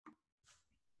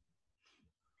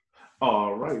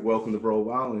All right, welcome to Bro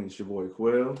Wild. It's your boy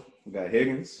Quill. We got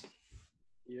Higgins,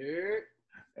 Yeah.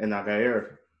 and I got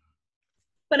Eric.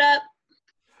 What up?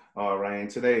 All right, and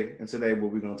today,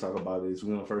 what we're gonna talk about is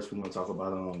we're gonna talk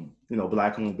about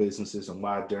black-owned businesses and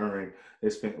why during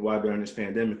this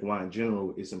pandemic, why in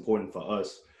general it's important for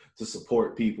us to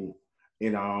support people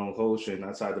in our own culture. And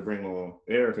I tried to bring on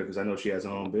Erica because I know she has her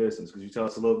own business. Could you tell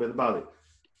us a little bit about it?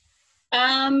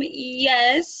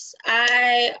 Yes,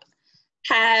 I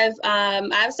have.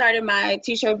 I've started my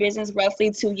t-shirt business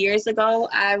roughly 2 years ago.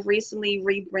 I've recently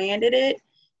rebranded it.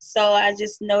 So I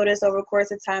just noticed over the course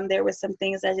of time there were some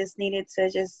things I just needed to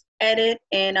just edit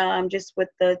and just with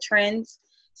the trends.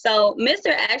 So Mr.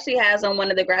 actually has on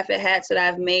one of the graphic hats that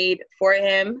I've made for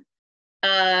him.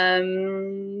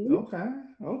 Um,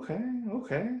 Okay,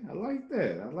 okay. I like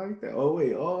that. I like that. Oh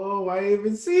wait, oh I didn't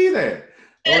even see that.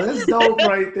 Oh, that's dope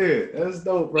right there. That's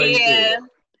dope right there. yeah,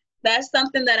 that's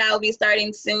something that I'll be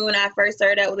starting soon. I first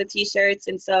started out with the t-shirts,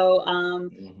 and so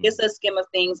Hmm. just a skim of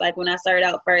things. Like when I started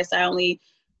out first, I only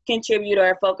contribute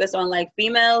or focus on like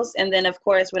females, and then of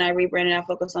course when I rebranded, I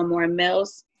focus on more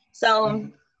males. So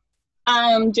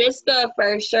just the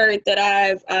first shirt that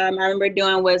I remember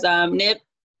doing was Nip,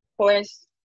 of course,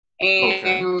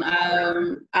 Okay. and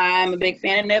I'm a big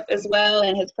fan of Nip as well,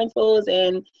 and his principles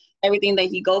and everything that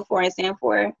he go for and stand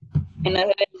for. And the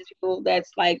hood is people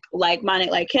that's like-minded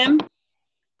like him.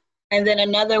 And then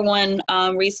another one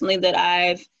recently that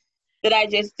I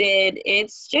just did.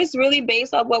 It's just really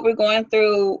based off what we're going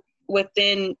through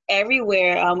within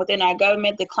everywhere, within our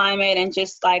government, the climate, and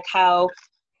just like how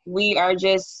we are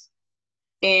just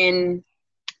in,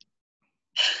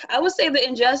 I would say, the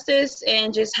injustice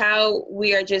and just how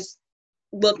we are just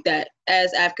looked at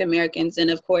as African Americans, and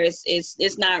of course,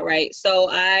 it's not right. So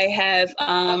I have Fuck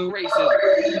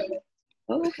racism.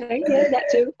 oh, okay, yeah, that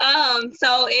too.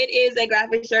 So it is a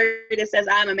graphic shirt that says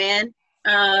 "I'm a man."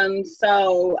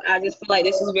 So I just feel like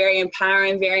this is very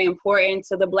empowering, very important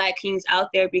to the Black kings out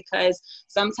there because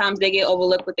sometimes they get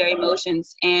overlooked with their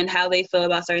emotions and how they feel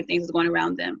about certain things that's going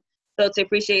around them. So to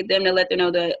appreciate them, to let them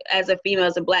know that as a female,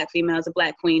 as a Black female, as a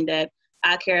Black queen, that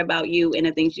I care about you and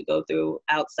the things you go through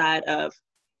outside of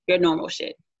your normal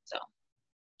shit. So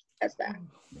that's that.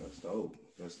 That's dope.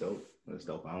 That's dope. That's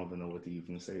dope. I don't even know what to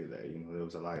even say to that. There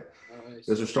was a like,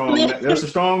 there's a So there's a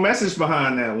strong message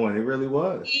behind that one. It really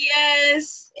was.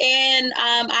 Yes, and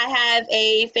I have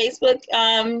a Facebook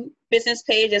business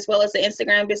page as well as the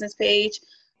Instagram business page.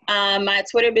 My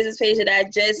Twitter business page that I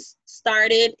just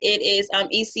started, it is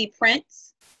EC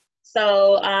Prints.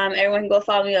 So everyone can go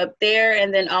follow me up there,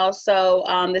 and then also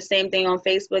the same thing on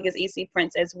Facebook is EC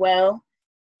Prints as well.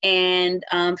 And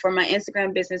for my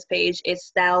Instagram business page, it's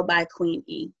Style by Queen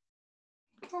E.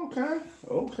 Okay.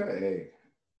 Okay.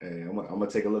 Hey, I'm gonna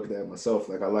take a look at that myself.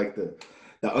 Like I like the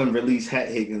unreleased hat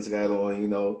Higgins got on.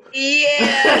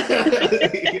 Yeah,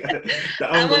 The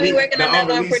I'm gonna be working the on that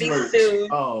one unreleased pretty merch. soon.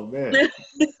 Oh man,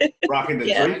 rocking the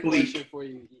Yeah. my Drake question leak. for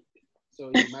you.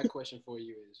 My question for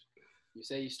you is, you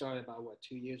say you started about what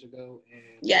 2 years ago,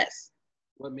 and Yes.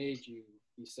 what made you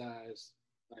besides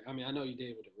like I mean I know you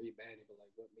did with the rebanding, but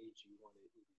like what made you want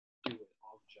to do it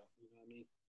off jump? You know what I mean?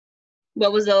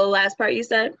 What was the last part you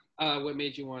said? What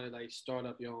made you want to like start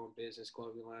up your own business,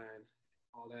 clothing line,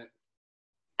 all that?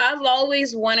 I've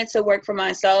always wanted to work for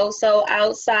myself. So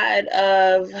outside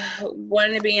of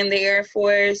wanting to be in the Air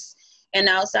Force and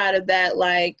outside of that,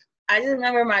 like I just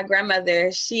remember my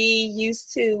grandmother, she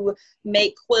used to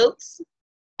make quilts,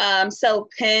 sell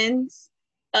pins.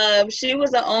 She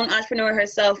was her own entrepreneur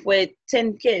herself with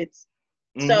 10 kids.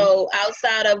 Mm-hmm. So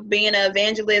outside of being an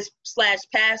evangelist slash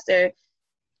pastor,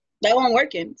 that wasn't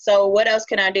working. So what else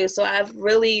can I do? So I've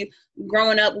really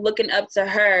grown up looking up to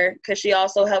her because she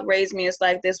also helped raise me. It's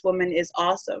like this woman is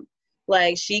awesome.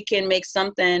 Like she can make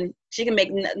something. She can make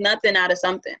nothing out of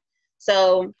something.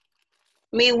 So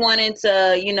me wanting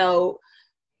to,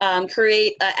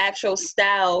 create an actual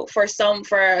style for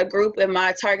a group in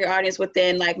my target audience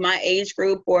within like my age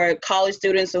group or college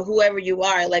students or whoever you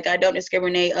are. Like I don't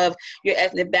discriminate of your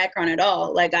ethnic background at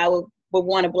all. Like I would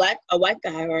want a white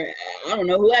guy, or I don't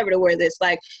know, whoever to wear this.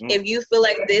 Like if you feel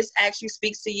like this actually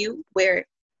speaks to you, wear it.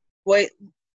 What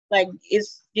like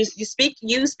is just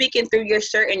you speaking through your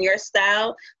shirt and your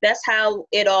style. That's how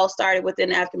it all started within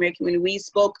the African American community. We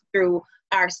spoke through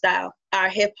our style, our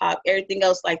hip hop, everything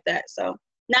else like that. So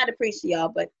not to preach to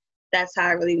y'all, but that's how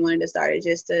I really wanted to start it,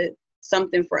 just to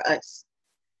something for us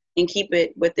and keep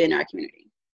it within our community.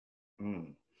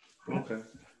 Mm. Okay.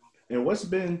 And what's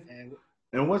been And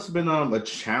and what's been a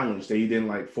challenge that you didn't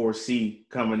like foresee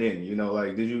coming in?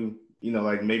 Like did you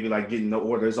like maybe like getting the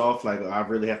orders off? Like I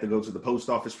really have to go to the post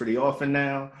office pretty often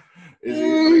now. Is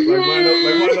it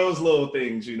like one of those little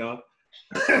things, you know?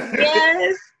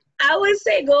 Yes, I would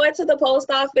say going to the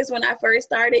post office when I first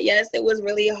started, yes, it was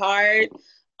really hard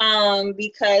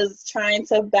because trying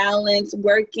to balance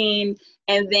working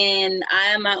and then I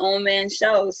am my own man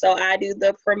show. So I do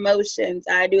the promotions,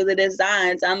 I do the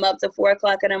designs. I'm up to 4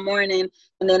 o'clock in the morning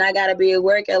and then I got to be at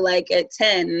work at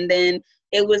 10. And then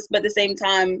it was, but at the same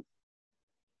time,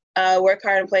 work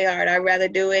hard and play hard. I'd rather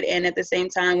do it. And at the same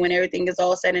time, when everything is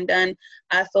all said and done,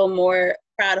 I feel more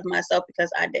proud of myself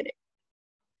because I did it.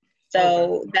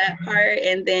 So that part,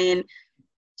 and then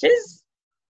just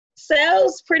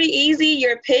sales pretty easy.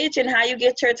 Your pitch and how you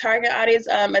get your target audience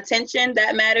attention,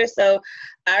 that matters. So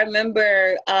I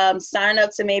remember signing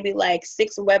up to maybe like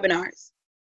 6 webinars.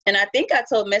 And I think I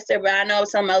told Mr., but I know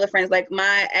some other friends, like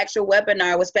my actual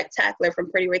webinar was Spectacular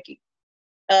from Pretty Ricky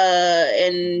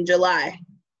in July.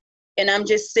 And I'm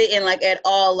just sitting like at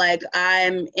all, like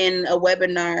I'm in a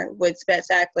webinar with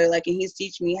Spectacular, like, and he's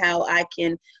teaching me how I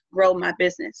can grow my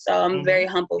business. So I'm very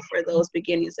humble for those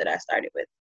beginnings that I started with.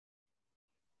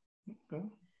 Okay.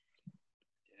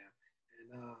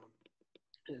 Yeah.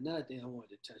 And another thing I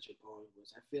wanted to touch upon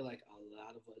was I feel like a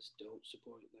lot of us don't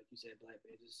support, like you said, Black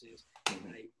businesses.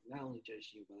 Like not only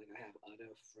just you, but like I have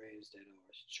other friends that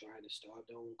are trying to start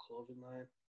their own clothing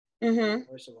line.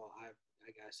 First of all, I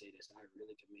gotta say this. I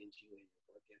really commend you and your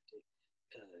work ethic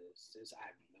because since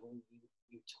I've known you,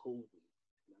 you told me,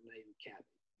 and I'm not even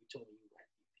capping, you told me you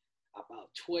had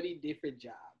about 20 different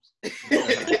jobs. And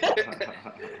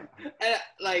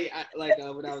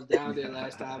when I was down there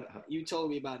last time, you told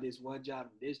me about this one job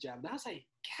and this job, and I was like,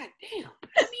 God damn.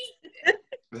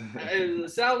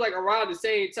 It sounds like around the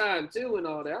same time too, and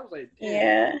all that. I was like,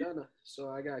 damn. Yeah. So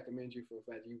I gotta commend you for the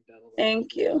fact you've done a lot.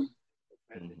 Thank you. The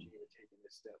fact that you're taking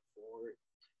this step forward.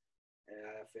 And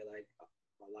I feel like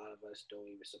a lot of us don't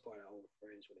even support our own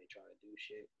friends when they try to do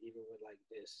shit. Even with like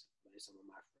this, like some of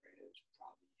my friends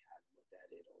probably haven't looked at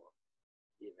it or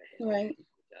even had it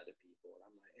with other people.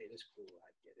 And I'm like, hey, this is cool,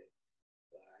 I get it.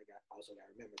 But I also got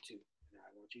to remember too, and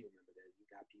I want you to remember that you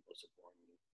got people supporting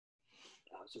you.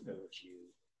 I'll support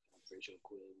you. I'm pretty sure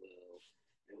Quill will.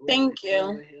 Thank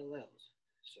you.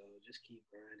 So just keep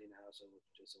grinding out. So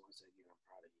just once again, I'm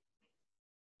proud of you.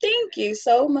 Thank you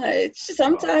so much.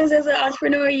 Sometimes as an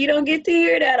entrepreneur, you don't get to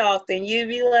hear that often. You'd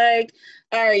be like,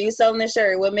 all right, you selling the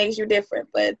shirt. What makes you different?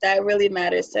 But that really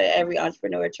matters to every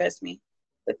entrepreneur, trust me.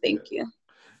 But thank you.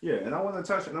 Yeah, and I want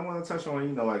to touch on,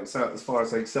 you know, like as far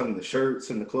as like selling the shirts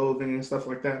and the clothing and stuff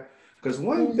like that. Because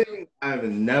one thing I've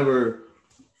never,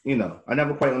 you know, I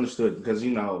never quite understood because,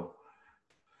 you know,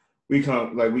 we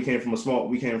came from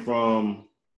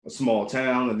a small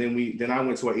town, and then I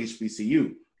went to a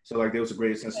HBCU. So like there was a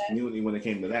great sense of community when it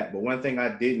came to that. But one thing I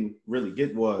didn't really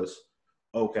get was,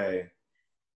 okay,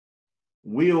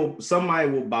 somebody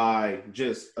will buy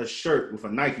just a shirt with a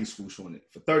Nike swoosh on it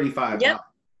for $35. Yep.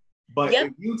 But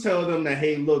if you tell them that,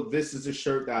 hey, look, this is a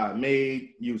shirt that I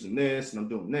made using this and I'm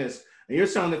doing this, and you're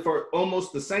selling it for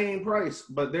almost the same price,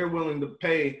 but they're willing to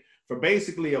pay for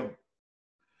basically a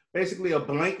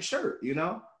blank shirt, you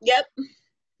know? Yep.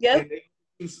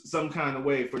 Some kind of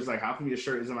way for it's like, how come your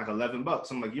shirt isn't like $11?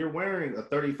 I'm like, you're wearing a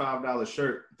 $35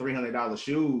 shirt, $300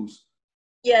 shoes.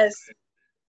 Yes.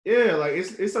 Yeah, like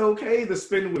it's okay to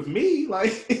spend with me.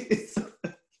 Like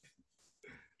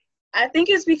I think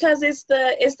it's because it's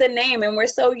the name, and we're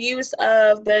so used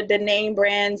of the name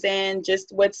brands and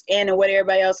just what's in and what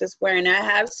everybody else is wearing. I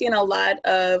have seen a lot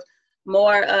of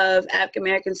more of African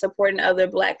Americans supporting other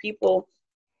Black people.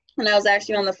 And I was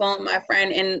actually on the phone with my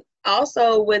friend, and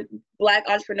also with Black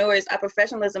entrepreneurs, our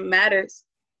professionalism matters,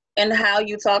 and how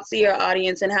you talk to your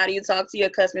audience and how do you talk to your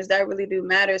customers, that really do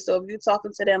matter. So if you're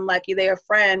talking to them like they're a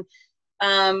friend,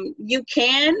 you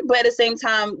can, but at the same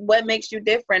time, what makes you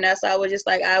different? That's why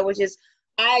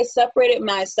I separated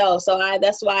myself. So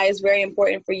that's why it's very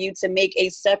important for you to make a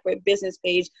separate business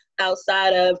page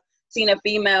outside of seeing a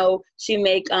female. She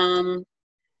make,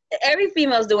 every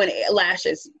female's doing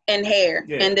lashes and hair,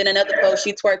 and then another post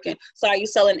she twerking. So are you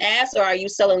selling ass or are you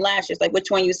selling lashes? Like,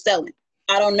 which one you selling?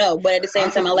 I don't know, but at the same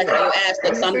time, I like how your ass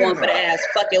looks, so I'm going for the ass.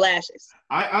 Fuck your lashes.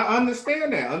 I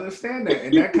understand that,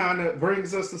 and that kind of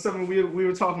brings us to something we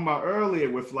were talking about earlier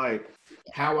with like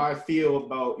how I feel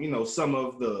about, you know, some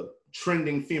of the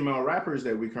trending female rappers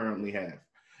that we currently have.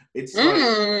 It's like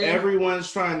everyone's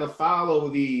trying to follow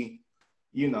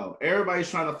everybody's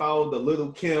trying to follow the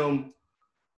Lil' Kim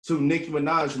to Nicki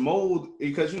Minaj mold,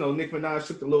 because, you know, Nicki Minaj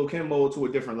took the Lil' Kim mold to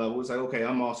a different level. It's like, okay,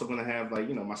 I'm also going to have, like,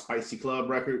 you know, my Spicy Club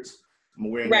records. I'm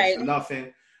wearing next to nothing.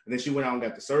 And then she went out and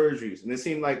got the surgeries. And it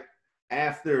seemed like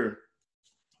after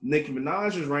Nicki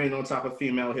Minaj's reign on top of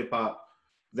female hip hop,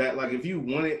 that like if you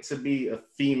wanted to be a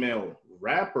female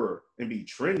rapper and be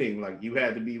trending, like you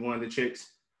had to be one of the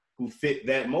chicks who fit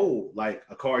that mold, like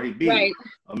a Cardi B, Right.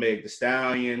 a Meg Thee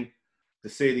Stallion, the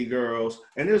City Girls,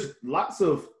 and there's lots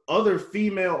of other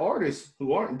female artists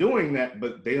who aren't doing that,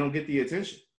 but they don't get the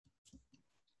attention.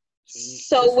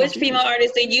 So which female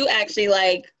artist do you actually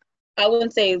like? I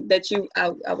wouldn't say that you, I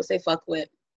would say fuck with,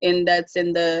 and that's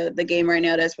in the game right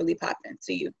now that's really popping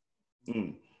to you.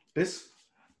 I'm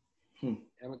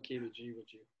gonna keep it G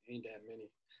with you. Ain't that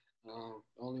many.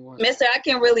 Only one. Mister, I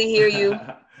can really hear you.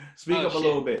 Speak up a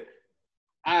little bit.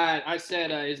 I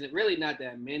said, is it really not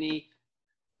that many?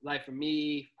 Like for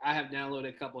me, I have downloaded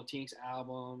a couple of Tink's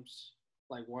albums,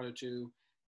 like one or two.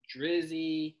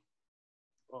 Drizzy,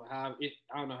 or I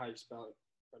don't know how you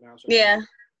pronounce it. Yeah.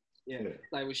 Yeah.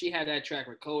 Like when she had that track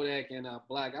with Kodak and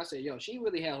Black, I said, yo, she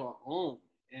really had her own.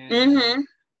 And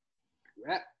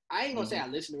rap, I ain't gonna say I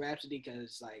listen to Rhapsody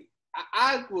because like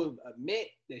I would admit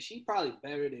that she's probably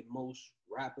better than most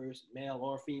rappers, male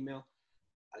or female.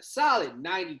 A solid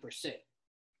 90%.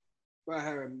 But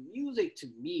her music to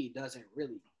me doesn't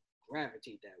really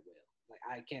gravitate that well. Like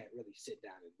I can't really sit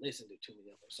down and listen to too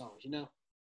many of her songs, you know?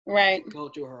 Right. Go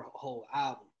through her whole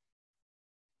album.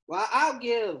 Well, I'll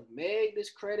give Meg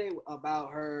this credit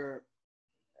about her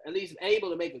at least able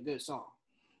to make a good song.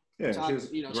 Yeah, she's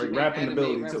great rapping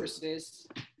ability too.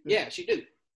 Yeah, she do.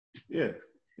 Yeah,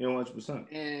 100%.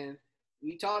 And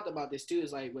we talked about this too.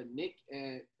 Is like with Nick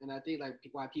and I think like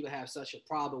why people have such a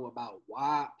problem about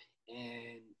WAP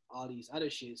and all these other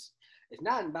shits. It's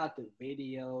not about the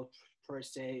video per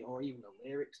se or even the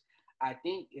lyrics. I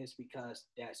think it's because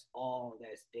that's all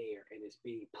that's there and it's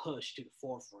being pushed to the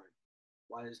forefront.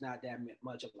 While there's not that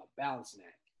much of a balancing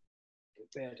act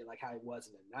compared to like how it was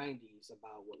in the 90s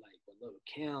about with Lil'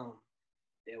 Kim,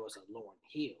 there was a Lauryn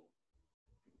Hill.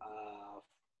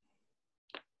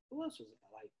 Who else was it?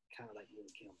 Like kind of like Lil'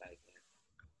 Kim back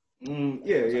then?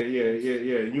 Yeah.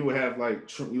 You would have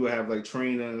like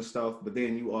Trina and stuff, but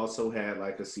then you also had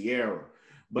like a Sierra.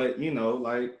 But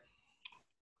like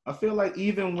I feel like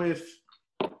even with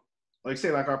like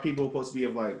say like our people supposed to be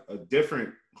of like a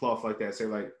different cloth like that. Say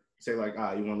like you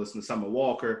want to listen to Summer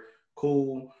Walker,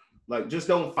 cool. Like just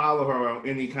don't follow her on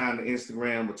any kind of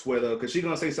Instagram or Twitter because she's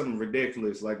gonna say something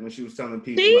ridiculous. Like when she was telling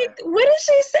people. What did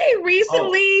she say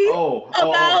recently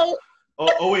about?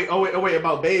 Wait,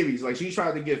 about babies. Like she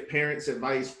tried to give parents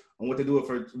advice on what to do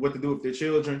with their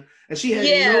children, and she had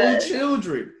no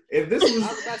children. If this was, I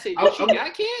was about to say, she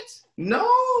got kids? No,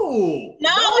 she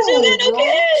got no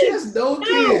kids. She has no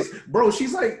kids, bro.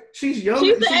 She's young.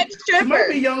 She's an ex-stripper. She might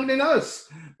be younger than us.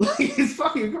 Like it's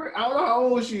fucking great. I don't know how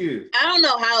old she is. I don't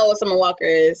know how old Summer Walker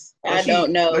is. I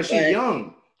don't know. But she's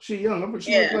young. She's young.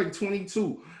 She's like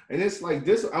 22, and it's like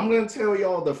this. I'm gonna tell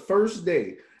y'all the first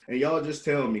day. And y'all just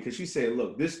tell me, because she said,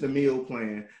 look, this is the meal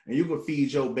plan, and you can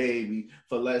feed your baby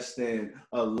for less than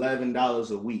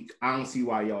 $11 a week. I don't see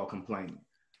why y'all complaining.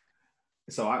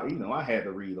 So I had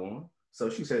to read on. So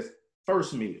she says,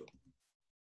 first meal,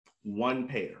 1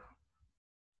 pair.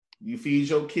 You feed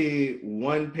your kid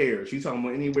 1 pair. She's talking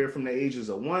about anywhere from the ages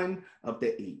of 1 up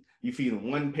to 8. You feed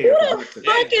them 1 pair. Who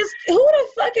the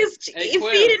fuck is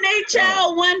feeding their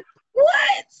child one?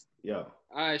 What? Yeah.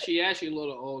 All right, she actually a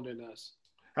little older than us.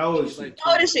 How old is she?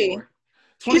 How old is she?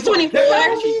 24. She's 24.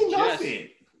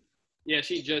 Yeah,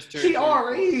 she just turned. She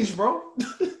our age, bro.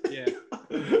 Yeah.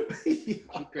 She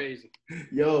crazy.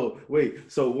 Yo,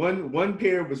 wait. So one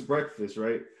pair was breakfast,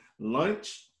 right?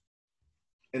 Lunch,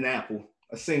 an apple,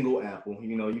 a single apple.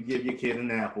 You give your kid an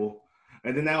apple,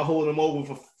 and then I'll hold them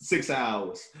over for 6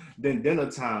 hours. Then dinner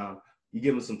time, you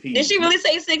give them some peas. Did she really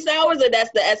say 6 hours, or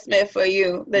that's the estimate for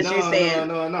you that you're saying?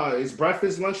 No. It's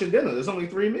breakfast, lunch, and dinner. There's only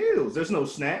 3 meals. There's no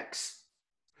snacks.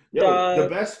 Yo, the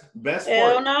best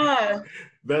part. No.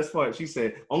 Best part. She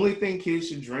said, only thing kids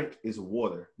should drink is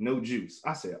water, no juice.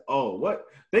 I said, oh, what?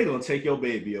 They gonna take your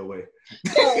baby away.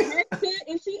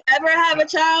 If she ever have a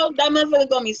child, that motherfucker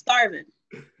gonna be starving.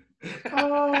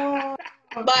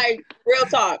 Like, real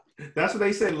talk. That's what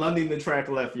they said. London the track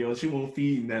left, yo. She won't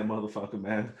feed that motherfucker,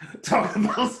 man. Talking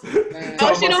about.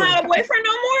 She don't have a boyfriend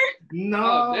no more?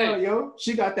 No, yo.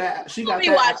 She got that. She got. Don't be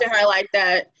watching her like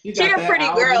that. She's a pretty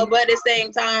girl, but at the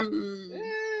same time,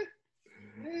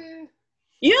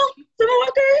 you, Summer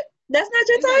Walker. That's not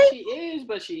your type. She is,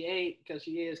 but she ain't because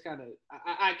she is kind of.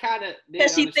 I kind of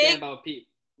didn't understand about people.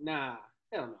 Nah,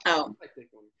 hell no. Oh.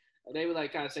 They were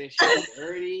like kind of saying she was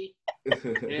dirty.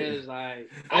 It was like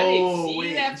I didn't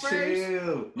see that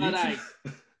first, but like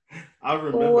I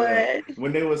remember that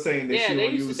when they were saying that she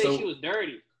don't use soap. She was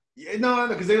dirty. Yeah, no,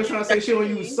 because they were trying to say she don't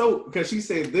use soap because she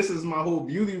said this is my whole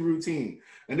beauty routine,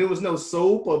 and there was no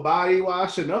soap or body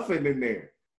wash or nothing in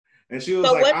there. And she was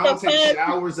So like, what I the don't take fuck?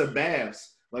 showers or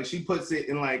baths. Like she puts it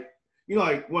in like, you know,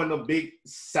 like one of the big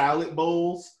salad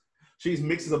bowls. She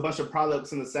mixes a bunch of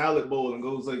products in the salad bowl and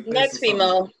goes like this. Next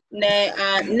female.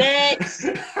 Next.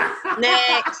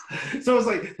 Next. So it's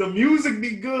like the music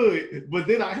be good, but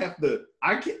then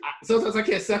sometimes I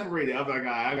can't separate it. I'm like,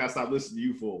 I gotta stop listening to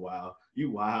you for a while.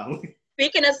 You wild.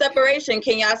 Speaking of separation,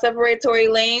 can y'all separate Tory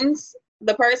Lanez,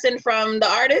 the person, from the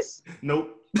artist?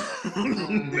 Nope.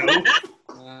 Nope.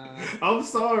 I'm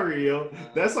sorry, yo.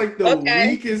 That's like the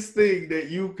weakest thing that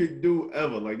you could do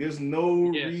ever. Like, there's no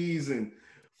reason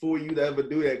for you to ever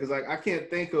do that. Because like I can't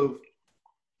think of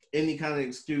any kind of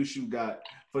excuse you got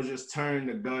for just turning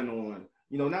the gun on.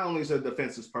 You know, not only is it a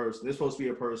defensive person, it's supposed to be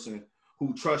a person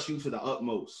who trusts you to the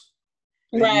utmost.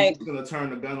 And right. You're gonna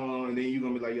turn the gun on, and then you're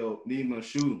gonna be like, yo, then you're gonna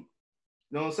shoot him.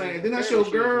 You know what I'm saying? And then that's your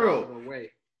girl.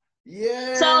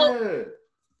 Yeah. So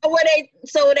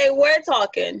they were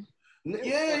talking.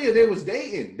 Yeah, they was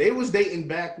dating. They was dating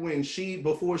back when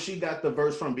before she got the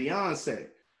verse from Beyonce.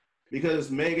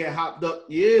 Because Megan hopped up,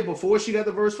 before she got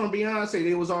the verse from Beyonce,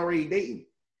 they was already dating.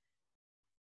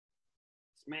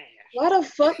 Smash. Why the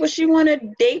fuck would she want to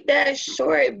date that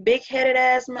short, big-headed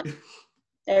ass man?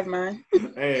 Never mind.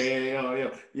 Hey,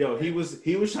 yo, he was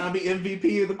trying to be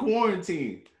MVP of the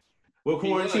quarantine. Well,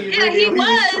 quarantine radio, he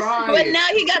was, but now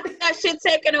he got that shit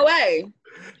taken away.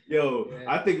 Yo,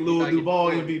 I think Lil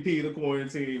Duval MVP of the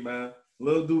quarantine, man.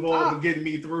 Lil Duval been getting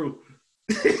me through.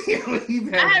 I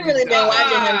haven't really been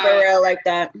watching him for real like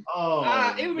that.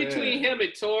 It was between him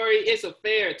and Tory. It's a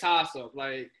fair toss-up.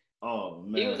 Like, oh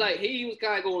man, he was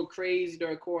kind of going crazy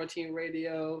during quarantine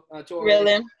radio. Tory,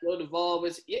 really? Lil Duval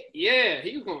was,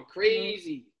 he was going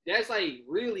crazy. That's like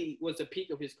really was the peak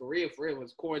of his career for real.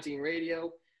 Was quarantine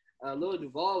radio. Lil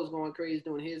Duval was going crazy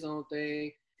doing his own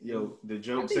thing. Yo, the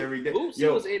jokes every day. Bootsy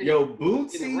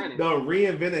Bootsy done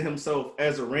reinvented himself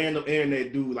as a random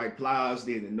internet dude like Plies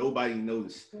did, and nobody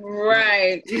noticed.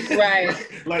 Right.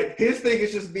 Like his thing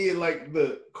is just being like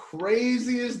the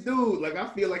craziest dude. Like I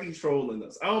feel like he's trolling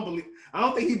us. I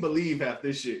don't think he believe half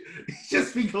this shit. He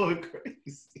just be going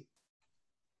crazy.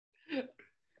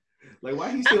 Like why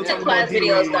he still talking about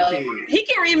videos though? He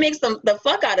can remix the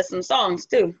fuck out of some songs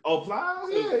too. Oh,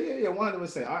 Plies? Yeah,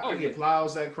 100%. I give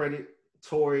Plies that credit.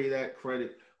 Tory that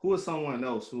credit. Who is someone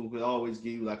else who could always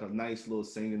give you like a nice little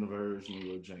singing version of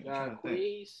your James?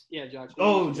 Jacquees. Yeah, Jacquees.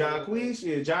 Oh, Jacquees.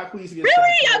 Yeah, Jacquees. Really?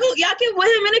 Y'all can put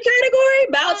him in the category?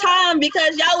 About time,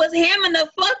 because y'all was hamming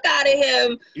the fuck out of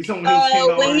him. You talking about his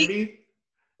king of R&B?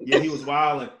 Yeah, he was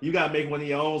wilding. You gotta make one of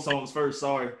your own songs first.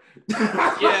 Sorry.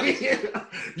 Yeah.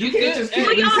 You can't just keep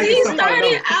he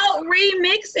started out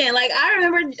remixing. Like I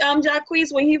remember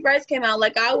Jacquees when he first came out.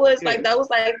 Like I was like that was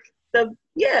like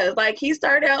like he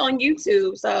started out on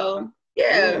YouTube. So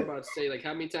I was about to say like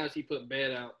how many times he put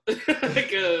Bad out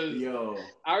because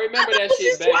I remember that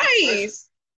shit back twice.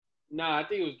 Nah, I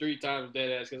think it was 3 times dead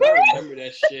ass because I remember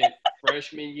that shit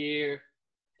freshman year.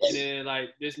 And then, like,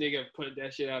 this nigga put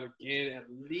that shit out again at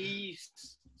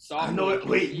least I know it.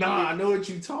 Wait, I know what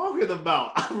you talking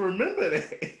about. I remember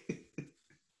that.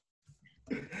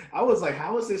 I was like,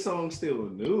 how is this song still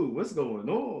new? What's going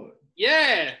on?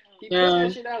 Yeah. He put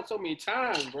that shit out so many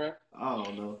times, bro. I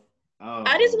don't know.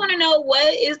 I just want to know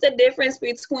what is the difference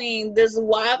between this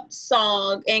WAP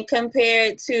song and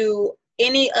compared to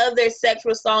any other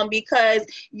sexual song, because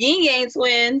Yin Yang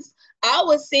Twins, I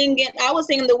was singing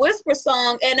the Whisper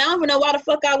song, and I don't even know why the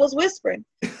fuck I was whispering.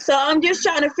 So I'm just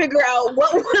trying to figure out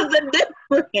what was the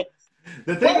difference.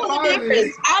 What was the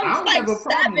difference? I'm like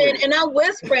 7 and I'm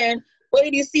whispering.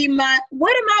 Wait, you see what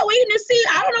am I waiting to see?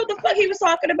 I don't know what the fuck he was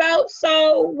talking about.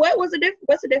 So what was the difference?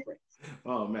 What's the difference?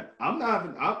 Oh man,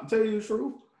 I'll tell you the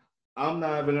truth. I'm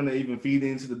not even gonna even feed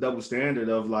into the double standard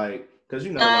of like, cause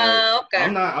you know, like, okay.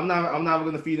 I'm not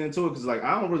gonna feed into it because like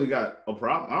I don't really got a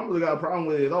problem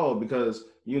with it at all because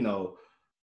you know,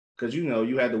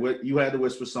 you had the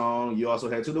Whisper song, you also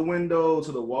had To the Window,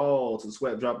 To the Wall, To the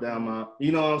Sweat Drop Down My,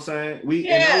 you know what I'm saying? And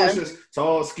that was just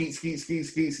tall skeet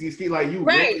like you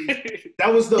right. Really,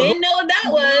 that was the didn't know what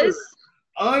that was.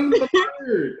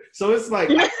 Unheard. So it's like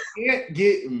I can't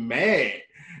get mad.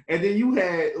 And then you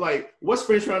had like, what's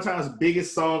French Montan's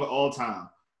biggest song of all time?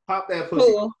 Pop That Pussy.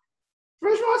 Cool.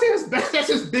 French Montana's that's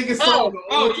his biggest song of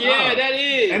all time. Yeah, that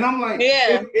is. And I'm like,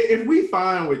 if we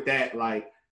fine with that, like,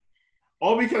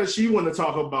 all because she want to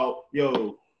talk about,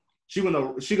 she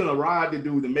gonna ride the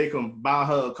dude to make him buy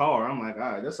her a car. I'm like,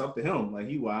 all right, that's up to him. Like,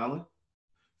 he wilding.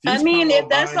 I mean, if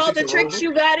that's all the tricks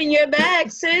you got in your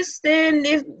bag, sis, then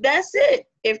if that's it.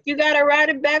 If you gotta ride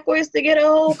it backwards to get a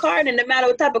whole car, then no matter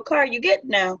what type of car you get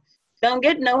now, don't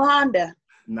get no Honda.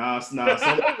 Nah.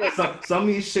 Some of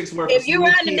these chicks work. If you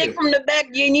riding the dick from the back,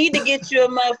 you need to get you a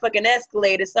motherfucking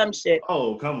Escalade or some shit.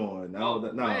 Oh, come on. No,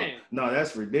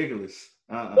 that's ridiculous.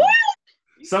 What?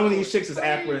 Some of these chicks is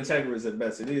Aqua Integras at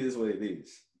best. It is what it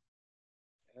is.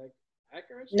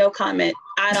 No comment.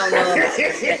 I don't know.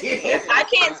 I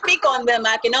can't speak on them.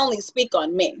 I can only speak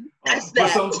on me. That's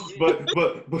that.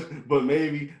 But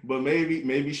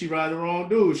maybe she ride the wrong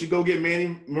dude. She go get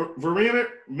Manny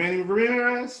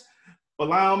Ramirez or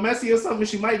Lionel Messi or something.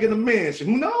 She might get a mansion.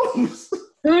 Who knows?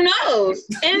 Who knows?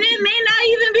 And it may not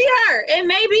even be her. It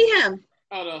may be him.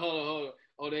 Hold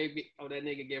on. That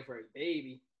nigga gave her a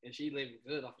baby and she living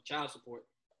good off of child support.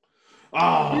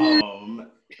 Oh,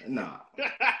 nah.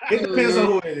 It depends on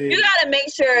who it is. You gotta make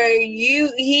sure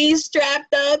he's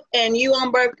strapped up and you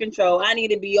on birth control. I need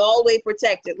to be all the way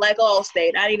protected, like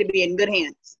Allstate. I need to be in good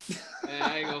hands. Man,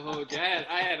 I ain't gonna hold you.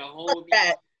 I had a whole meeting.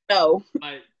 That. No.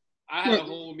 Like I had a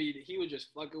whole meeting. He was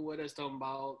just fucking with us, talking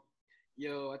about,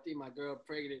 yo, I think my girl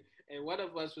pregnant, and one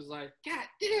of us was like, God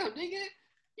damn, nigga.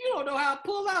 You don't know how to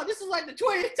pull out. This is like the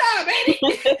 20th time, ain't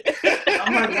it?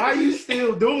 I'm like, why are you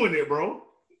still doing it, bro?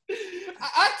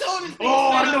 I told him.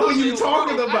 Oh, I know who you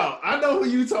talking about. I know who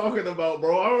you talking about,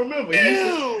 bro. I remember. He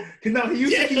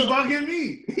used to keep bugging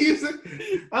me.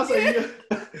 I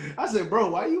said,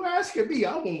 bro, why you asking me?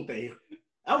 I won't there,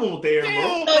 bro.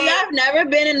 So y'all never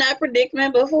been in that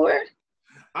predicament before?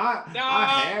 I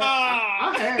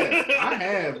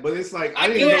have, but it's like I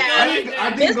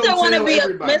didn't go tell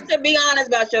everybody. Mr. Be honest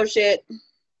about your shit.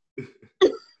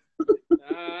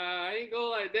 I ain't go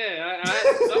like that.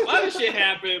 Some other shit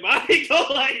happened, but I ain't go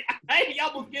like I ain't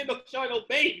almost getting no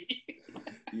baby.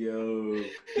 Yo,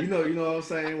 you know what I'm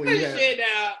saying? When you have,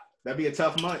 that'd be a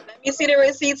tough month. Let me see the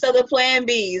receipts of the Plan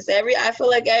Bs. I feel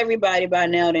like everybody by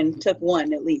now then took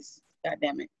one at least. God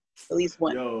damn it, at least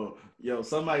one. Yo,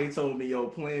 somebody told me,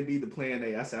 Plan B to Plan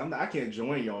A. I said, I can't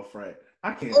join y'all frat.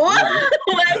 I can't. What?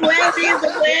 Plan B is the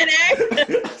Plan A?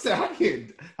 I said,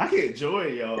 I can't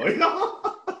join y'all. You know?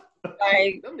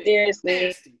 Like,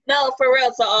 seriously. No, for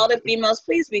real. So all the females,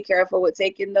 please be careful with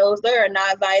taking those. They are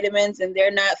not vitamins and they're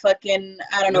not fucking,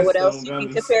 I don't know what else you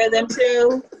can compare them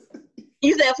to.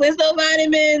 You said Flintstone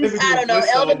vitamins, I don't know,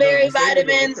 elderberry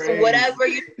vitamins, whatever.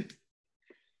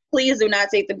 Please do not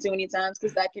take them too many times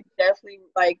because that could definitely,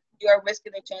 like, you are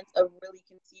risking the chance of really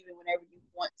conceiving whenever you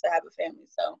want to have a family.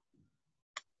 So,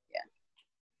 yeah.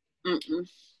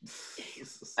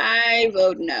 I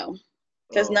vote no.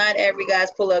 Because not every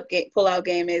guy's pull-out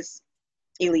game is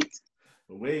elite.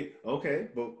 Wait, okay,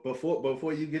 but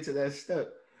before you get to that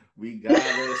step, we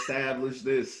gotta establish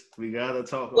this. We gotta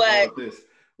talk about this.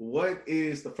 What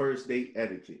is the first date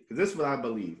etiquette? Because this is what I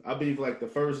believe. I believe like the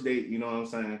first date, you know what I'm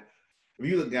saying? If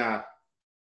you're the guy,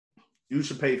 you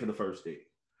should pay for the first date.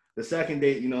 The second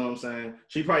date, you know what I'm saying?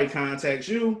 She probably contacts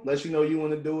you, lets you know you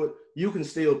want to do it. You can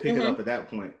still pick it up at that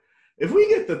point. If we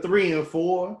get to 3 and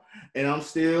 4 and I'm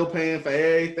still paying for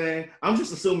everything, I'm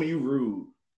just assuming you rude.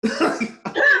 You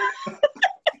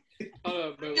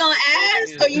gonna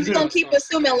ask or you just gonna keep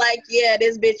assuming like, yeah,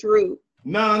 this bitch rude?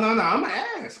 No. I'm gonna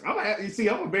ask. You see,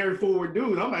 I'm a very forward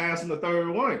dude. I'm gonna ask him the third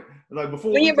one. Like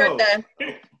before. When your birthday?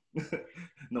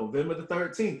 November the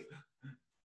 13th.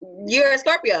 You're a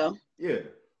Scorpio. Yeah.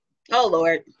 Oh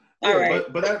Lord. All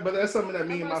right. But that's something that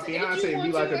me and my fiance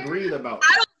we like agreed about.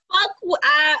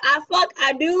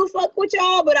 I do fuck with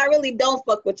y'all, but I really don't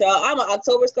fuck with y'all. I'm an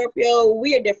October Scorpio.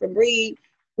 We a different breed.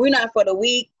 We're not for the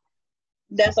weak.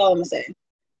 That's all I'm gonna say.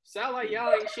 Sound like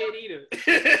y'all ain't shit either.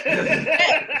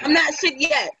 I'm not shit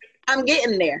yet. I'm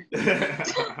getting there.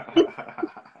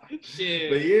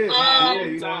 Shit. But you know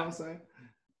what I'm saying?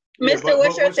 Mister,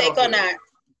 what's your take on that?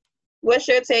 What's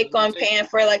your take on paying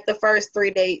for like the first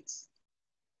 3 dates?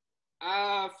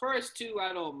 First 2,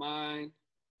 I don't mind.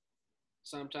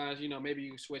 Sometimes, maybe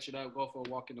you switch it up, go for a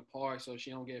walk in the park so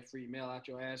she don't get free mail out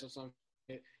your ass or something.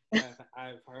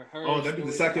 I've heard that'd be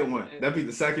the second one. That'd be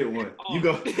the second one. Oh. You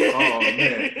go. Oh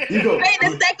man, you go. Wait,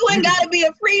 the second one gotta be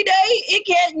a free day.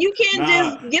 You can't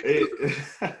just get.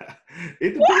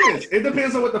 It depends. It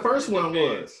depends on what the first one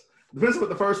was. Depends on what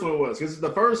the first one was. Because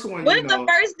the first one. What if the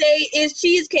first date is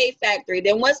Cheesecake Factory?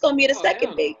 Then what's gonna be the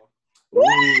second date? What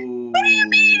do you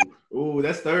mean? Ooh,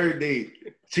 that's third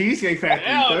date. Cheesecake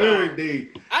Factory, third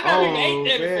date. I never ate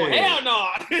that before. Hell no.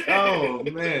 Oh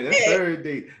man, that's third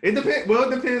date. It depends.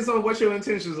 Well, it depends on what your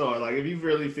intentions are. Like if you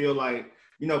really feel like,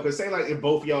 because say like if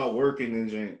both y'all working in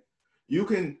gym, you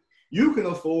can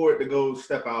afford to go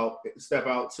step out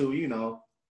to,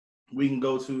 we can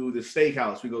go to the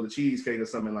steakhouse, we go to Cheesecake or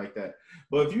something like that.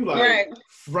 But if you like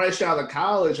fresh out of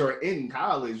college or in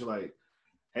college, like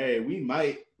Hey, we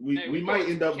might we might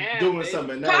end up camp, doing baby.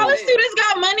 something College else. students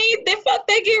got money.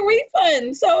 They get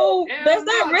refunds. So does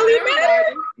that really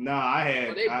matter? Nah, I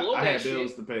had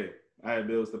bills to pay. I had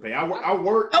bills to pay. I worked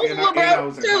I was and a little I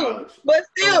was broke in too, college. but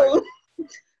still,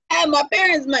 I had my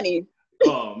parents' money.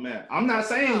 Oh man, I'm not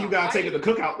saying you gotta take it to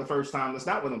cookout the first time. That's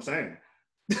not what I'm saying.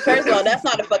 First of all, that's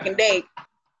not a fucking date.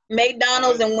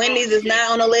 McDonald's and Wendy's is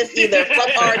not on the list either.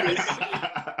 Fuck Arby's.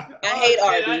 I hate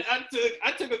Arby's.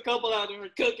 I took a couple out of the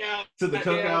cookout. To the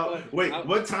cookout. Wait,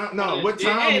 what time? No, what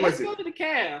time hey, was let's it? go to the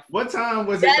calf. What time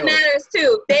was it? That matters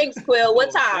too. Thanks, Quill.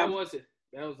 What That time? was it.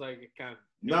 That was like a kind of.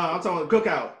 No, I'm talking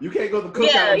cookout. You can't go to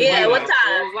cookout. Yeah. What It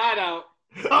time? was light out.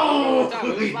 Oh,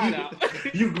 It was light out.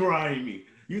 You grimy.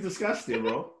 You disgusting,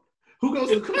 bro. Who goes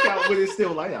to cookout when it's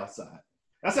still light outside?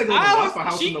 That's like going to Waffle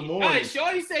House in the morning.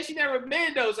 Shorty said she never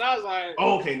been though, so I was like,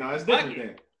 oh, okay, no, that's different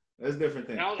thing. That's different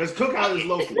thing. Because cookout is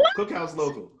local. Cookout's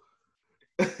local.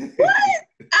 What?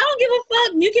 I don't give a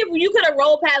fuck. You could have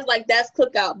rolled past like that's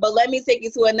cookout, but let me take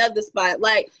you to another spot.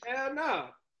 Like, hell no.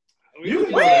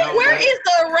 Where is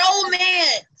the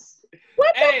romance?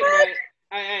 What the fuck?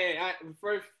 Man, I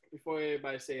first before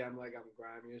everybody say I'm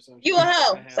grimy or something. You a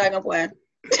hoe? Second plan.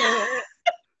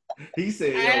 He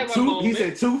said, he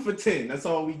said 2 for 10. That's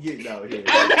all we get out here.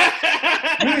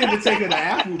 You need to take her to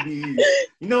Applebee's.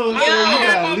 You know what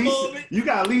I'm saying? You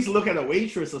got at least look at a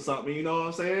waitress or something. You know what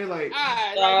I'm saying? Like,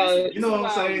 you know what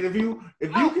I'm saying? If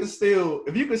you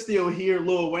can still hear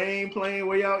Lil Wayne playing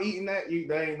where y'all eating that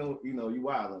ain't no, you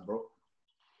wildin', bro.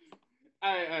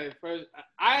 All right. First,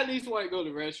 I at least want to go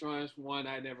to restaurants. One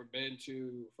I never been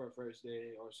to for a first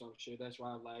day or some shit. That's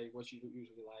why I like what you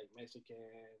usually like, Mexican,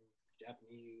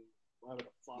 Japanese, whatever the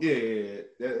fuck.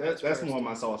 Yeah. That's more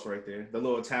my sauce right there. The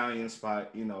little Italian spot,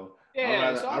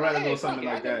 Yeah, I'd rather go something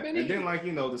like that. And then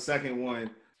the second one,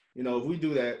 if we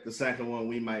do that, the second one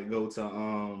we might go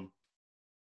to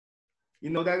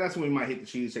that's when we might hit the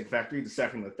Cheesecake Factory, the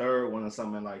second or third one or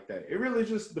something like that. It really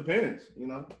just depends,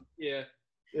 Yeah.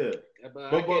 Yeah.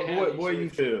 But what do you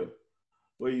feel?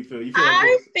 What do you feel?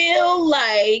 I feel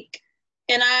like,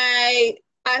 and I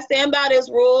stand by this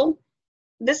rule.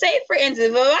 The say, for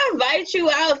instance, if I invite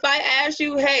you out, if I ask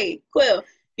you, hey, Quill,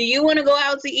 do you want to go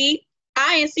out to eat?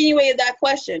 I insinuated that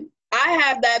question. I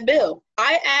have that bill.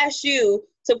 I asked you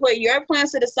to put your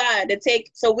plans to the side to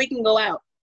take so we can go out.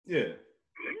 Yeah.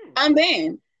 I'm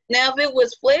banned. Now, if it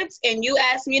was flipped and you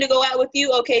asked me to go out with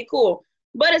you, okay, cool.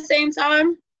 But at the same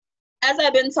time, as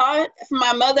I've been taught from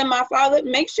my mother and my father,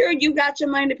 make sure you got your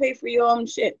money to pay for your own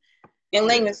shit in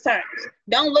layman's terms.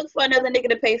 Don't look for another nigga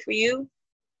to pay for you.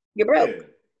 You're broke. Yeah.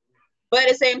 But at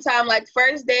the same time, like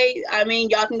first date, I mean,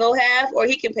 y'all can go half or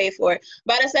he can pay for it.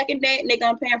 By the second date, nigga,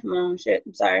 I'm paying for my own shit.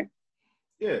 I'm sorry.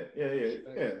 Yeah.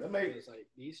 That makes like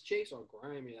these chicks are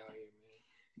grimy out here,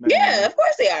 man. Yeah, of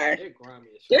course they are. They're grimy.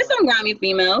 There's some grimy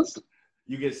females.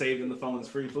 You get saved in the phone as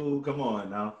free food? Come on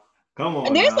now.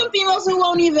 And there's some females who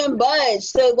won't even budge.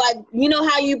 So, like, you know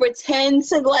how you pretend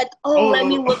to, like, let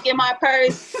me look in my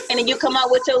purse, and then you come out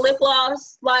with your lip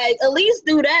gloss? Like, at least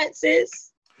do that,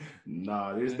 sis.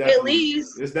 Nah, there's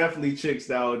definitely chicks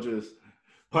that will just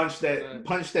punch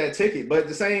that ticket. But at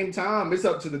the same time, it's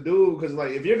up to the dude, because,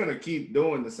 like, if you're going to keep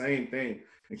doing the same thing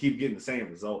and keep getting the same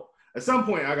result, at some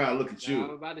point, I got to look at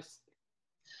you.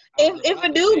 If a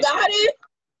dude got it,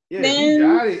 yeah,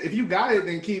 then, if you got it,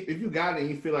 then keep. If you got it and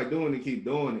you feel like doing it, keep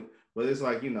doing it. But it's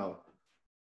like, it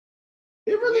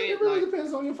really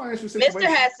depends on your financial situation.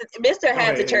 Mr.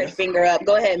 has the church finger up.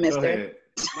 Go ahead, Mister. Go ahead.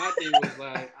 My thing was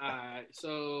like, all right,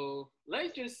 so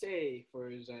let's just say, for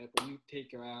example, you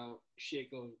take her out,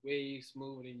 shit goes way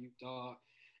smoother than you thought,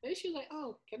 and she's like,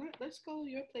 oh, let's go to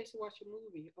your place and watch a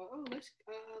movie, or let's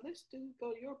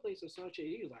go to your place or some shit.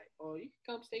 He was like, oh, you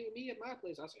can come stay with me at my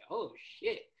place. I said, oh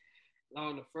shit.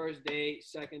 On the first date,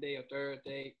 second day, or third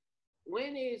date,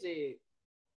 when is it,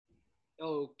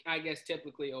 I guess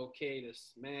typically okay to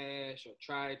smash or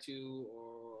try to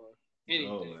or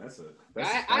anything? Oh,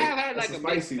 I have had like a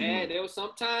mixed bag. There was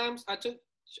sometimes I took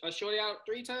a shorty out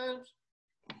 3 times,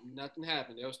 nothing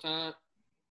happened. There was a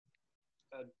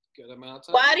good amount of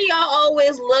time. Why do y'all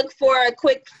always look for a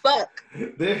quick fuck?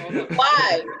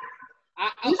 Why?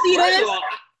 You see this?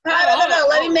 No.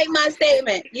 Let me make my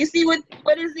statement. You see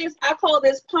what is this? I call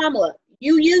this Pamela.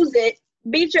 You use it,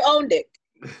 beat your own dick.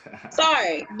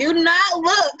 Sorry. Do not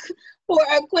look for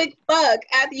a quick fuck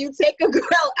after you take a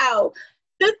girl out.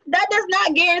 That does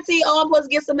not guarantee, I'm supposed to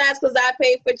get some ass because I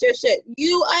paid for your shit.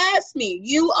 You asked me.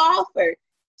 You offered.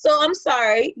 So I'm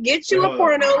sorry. Get you a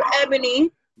porno, Ebony.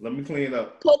 Let me clean it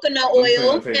up. Coconut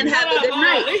oil and have a good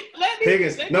night.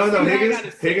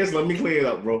 Higgins, let me clean it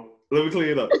up, bro. Let me clean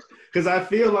it up. because I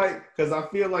feel like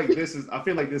this is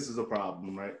a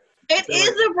problem, right? It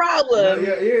is a problem.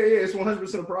 Yeah. It's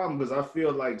 100% a problem because I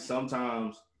feel like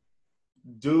sometimes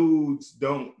dudes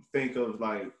don't think of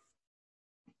like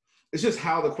it's just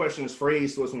how the question is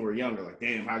phrased to us when we're younger. Like,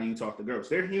 damn, how do you talk to girls?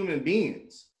 They're human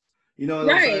beings. You know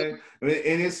what I'm saying?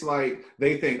 And it's like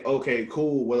they think, okay,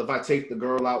 cool. Well, if I take the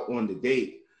girl out on the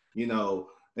date, you know,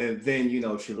 and then, you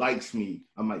know, she likes me,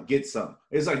 I might get some.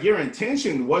 It's like your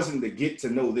intention wasn't to get to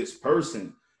know this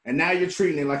person. And now you're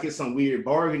treating it like it's some weird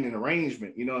bargaining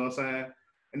arrangement. You know what I'm saying?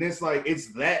 And it's like,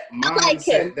 it's that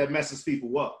mindset that messes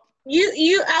people up.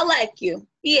 I like you.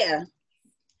 Yeah.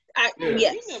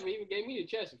 Yes. You never even gave me the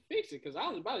chance to fix it because I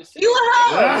was about to say you a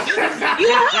hoe. You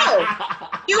a hoe.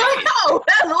 You a hoe.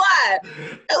 That's why.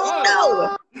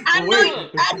 No.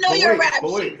 I know you're rap.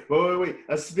 Wait.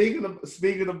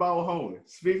 Speaking about hoeing.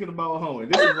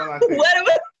 This is what I think.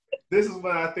 This is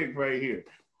what I think right here.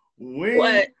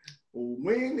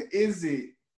 When is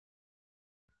it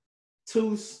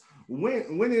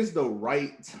when is the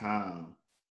right time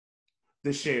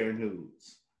to share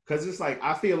nudes? Because it's like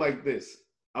I feel like this.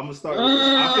 I'm gonna start with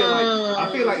this. I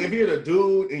feel like if you're the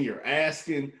dude and you're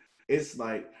asking, it's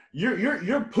like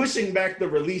you're pushing back the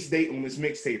release date on this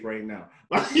mixtape right now.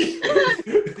 Like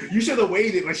you should have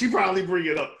waited. Like she probably bring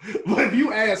it up. But if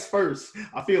you ask first,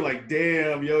 I feel like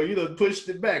damn, yo, you done pushed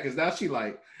it back. Cause now she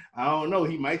like, I don't know,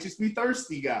 he might just be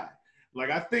thirsty guy.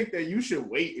 Like I think that you should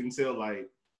wait until like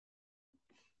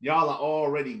y'all are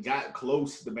already got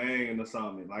close to banging or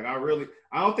something. Like I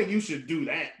don't think you should do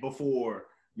that before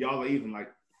y'all are even like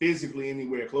physically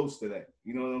anywhere close to that.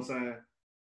 You know what I'm saying?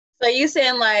 So you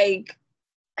saying like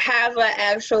have an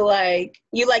actual like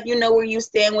you know where you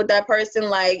stand with that person?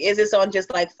 Like is this on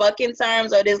just like fucking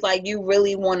terms or is like you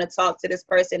really want to talk to this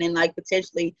person and like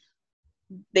potentially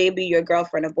they be your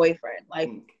girlfriend or boyfriend?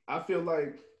 Like I feel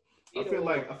like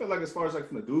as far as like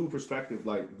from the dude perspective,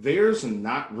 like there's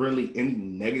not really any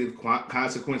negative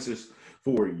consequences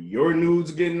for your nudes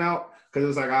getting out because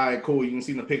it's like, all right, cool, you can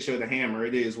see the picture of the hammer.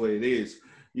 It is what it is.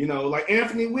 You know, like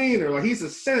Anthony Weiner, like he's a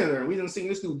senator. We done seen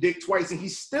this dude dick twice, and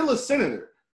he's still a senator.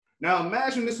 Now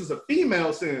imagine this was a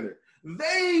female senator.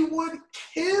 They would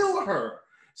kill her.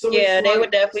 So yeah, they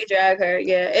would definitely drag her.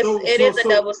 Yeah, it is a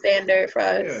double standard for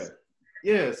us.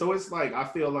 Yeah. So it's like I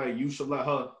feel like you should let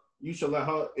her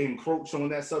encroach on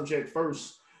that subject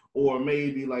first, or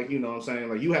maybe like you know what I'm saying,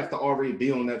 like you have to already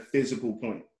be on that physical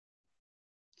point.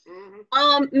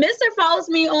 Mr. follows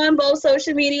me on both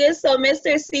social media, so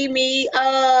Mr. see me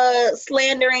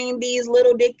slandering these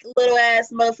little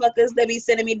ass motherfuckers that be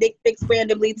sending me dick pics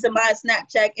randomly to my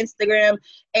Snapchat, Instagram,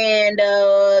 and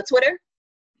Twitter.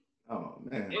 Oh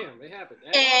man, damn, they happened.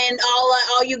 And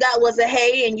all you got was a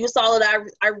hey, and you saw it.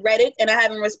 I read it, and I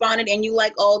haven't responded, and you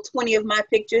like all 20 of my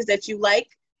pictures that you like.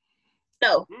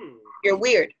 No, you're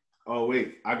weird. Oh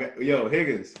wait,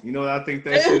 Higgins. You know what I think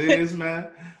that shit is, man?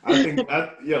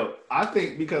 I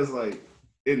think because like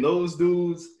in those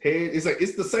dudes' head, it's like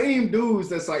it's the same dudes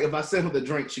that's like if I send her the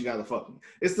drink, she gotta fuck me.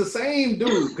 It's the same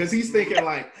dude because he's thinking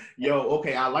like, yo,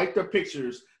 okay, I like the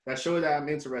pictures that show that I'm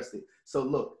interested. So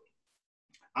look,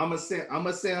 I'm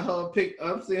gonna send her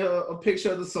a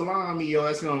picture of the salami, yo.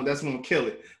 That's gonna kill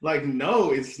it. Like,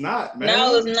 no, it's not, man.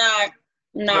 No, it's not.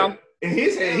 No. Like, in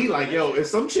his head, he like, yo, if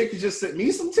some chick just sent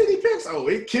me some titty pics, oh,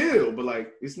 it killed. But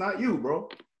like, it's not you, bro.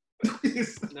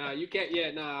 Nah, you can't. Yeah,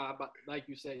 nah. But like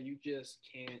you said, you just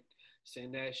can't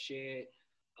send that shit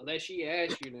unless she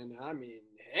asks you. Then I mean,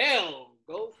 hell,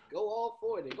 go all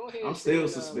for it. Go ahead. I'm still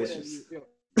suspicious.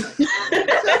 I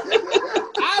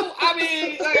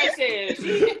mean, like I said,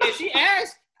 if she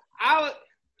asks, I would,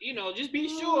 just be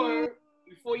sure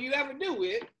before you ever do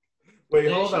it.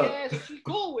 Wait, hold up. Asks, she's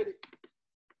cool with it.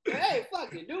 Hey,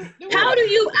 fuck it, dude. How do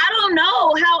you? I don't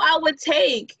know how I would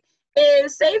take.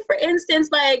 Is say for instance,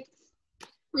 like,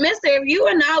 Mister, if you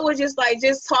and I was just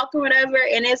talking whatever,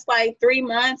 and it's like 3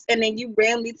 months, and then you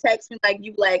randomly text me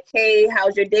like, hey,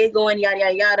 how's your day going? Yada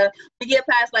yada yada. We get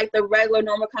past like the regular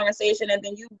normal conversation, and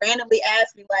then you randomly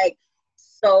ask me like,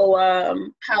 so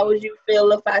how would you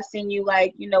feel if I send you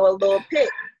like a little pic?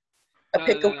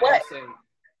 Pic of what?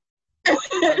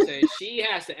 I'm saying she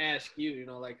has to ask you,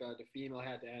 like the female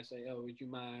had to ask, like, oh,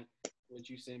 would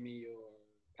you send me your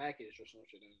package or some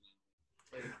shit?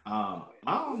 I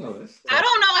don't know. I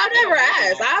don't know. I've never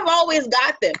asked. I've always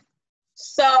got them.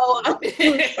 So I'm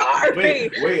sorry.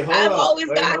 Wait, hold up. I've always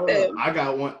got them. I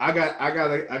got one. I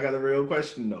got a real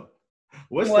question though.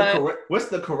 What's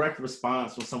the correct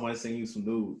response when someone sends you some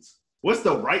nudes? What's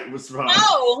the right response?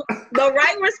 Oh, the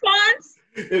right response?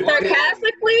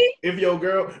 Sarcastically? If your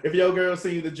girl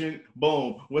send you the drink,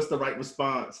 boom, what's the right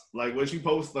response? Like what you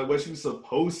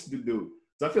supposed to do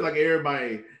So I feel like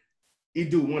everybody, he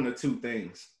do one or two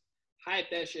things.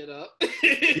 Hype that shit up.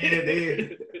 Yeah,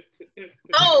 they.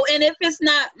 Oh, and if it's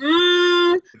not,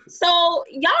 so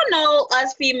y'all know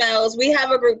us females, we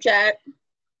have a group chat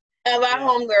of our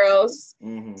homegirls.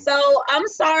 Mm-hmm. So I'm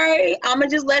sorry. I'm gonna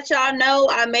just let y'all know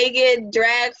I may get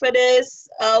dragged for this,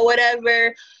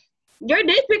 whatever. Your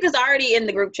dick pic is already in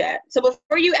the group chat. So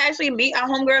before you actually meet our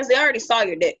homegirls, they already saw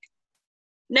your dick.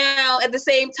 Now, at the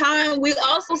same time, we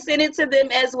also send it to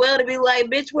them as well to be like,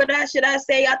 bitch, what should I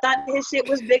say? I thought his shit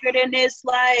was bigger than this.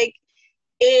 Like,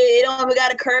 it don't even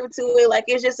got a curve to it. Like,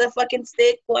 it's just a fucking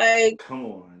stick. Like, come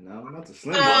on now, not the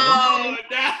Slim no.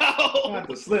 Not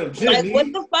the Slim Jimmy. Like,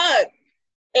 what the fuck?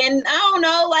 And I don't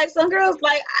know, like, some girls,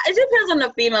 like, it depends on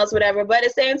the females, whatever. But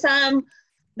at the same time,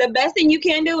 the best thing you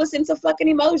can do is send some fucking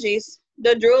emojis.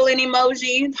 The drooling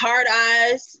emoji, hard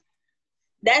eyes.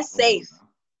 That's safe.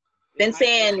 Than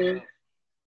saying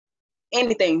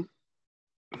anything.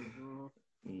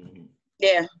 Mm-hmm.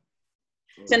 Yeah.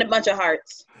 Send a bunch of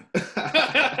hearts. And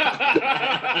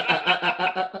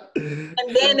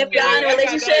then if y'all in a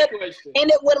relationship,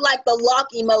 end it with like the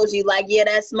lock emoji, like, yeah,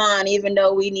 that's mine, even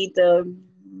though we need to,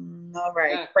 all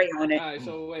right, pray on it. All right,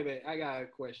 so wait a minute. I got a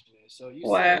question. So you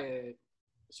What? said,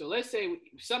 so let's say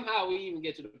somehow we even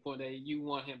get to the point that you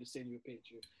want him to send you a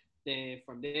picture. Then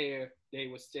from there, they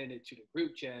would send it to the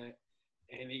group chat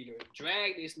and either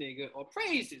drag this nigga or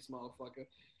praise this motherfucker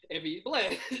if he's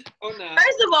blessed or not.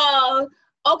 First of all,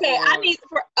 okay, I need,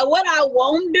 for what I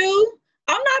won't do,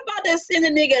 I'm not about to send a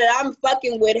nigga that I'm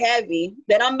fucking with heavy,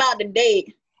 that I'm about to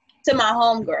date, to my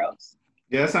homegirls.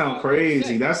 Yeah, that sounds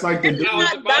crazy. That's like the I'm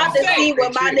not about to see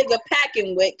what my nigga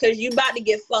packing with, because you about to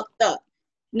get fucked up.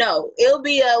 No, it'll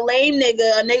be a lame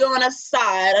nigga, a nigga on the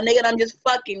side, a nigga I'm just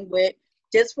fucking with,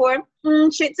 just for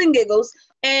shits and giggles.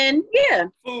 And yeah.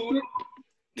 Food.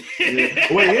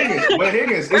 Yeah. Wait,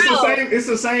 Higgins. It's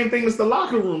the same thing as the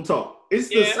locker room talk. It's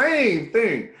the same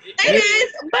thing. It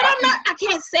is, but I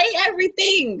can't say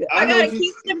everything. I gotta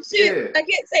keep some shit. Yeah. I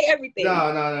can't say everything.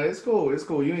 No, it's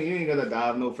cool. You ain't gotta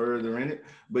dive no further in it.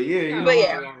 But yeah,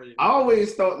 I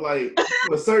always thought, like,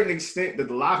 to a certain extent, that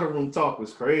the locker room talk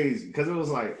was crazy, because it was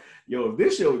like, yo, if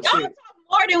this your chick, y'all talk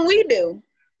more than we do.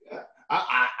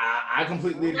 I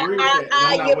completely agree with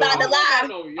that. You're about to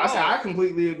lie. I said I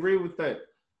completely agree with that.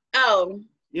 Oh.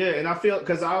 Yeah, and I feel,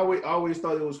 because I always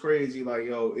thought it was crazy, like,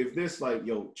 yo, if this like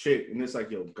your chick and it's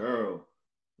like your girl,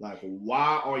 like,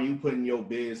 why are you putting your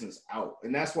business out?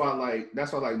 And that's why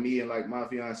me and like my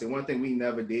fiance, one thing we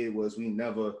never did was we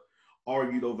never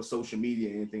argued over social media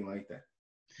or anything like that.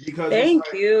 Because Thank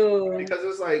you. Because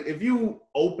it's like, if you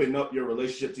open up your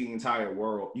relationship to the entire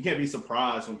world, you can't be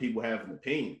surprised when people have an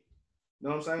opinion. You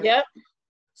know what I'm saying? Yep.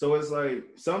 So it's like,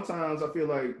 sometimes I feel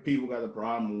like people got a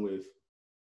problem with,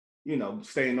 you know,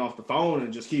 staying off the phone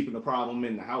and just keeping the problem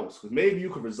in the house. Because maybe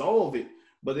you could resolve it,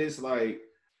 but it's like,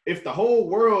 if the whole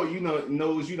world, you know,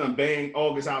 knows you done banged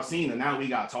August Alsina, now we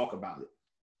got to talk about it.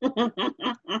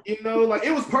 You know, like, it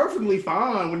was perfectly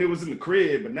fine when it was in the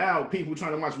crib, but now people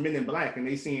trying to watch Men in Black and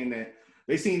they seeing that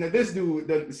this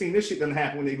dude, seeing this shit doesn't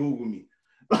happen when they Google me.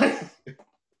 Like,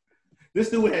 this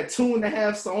dude had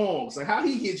 2.5 songs. Like, how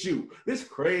he get you? This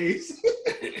crazy.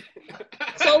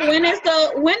 So when is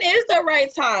the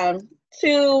right time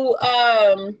to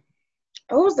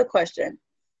what was the question?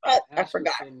 I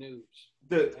forgot. To send news.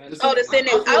 To send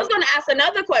news. I was going to ask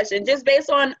another question, just based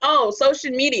on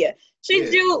social media.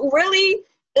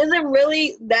 Is it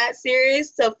really that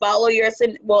serious to follow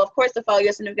of course, to follow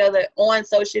your significant other on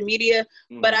social media,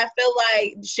 but I feel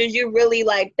like, should you really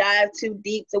like dive too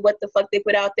deep to what the fuck they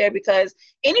put out there? Because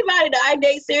anybody that I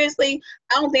date seriously,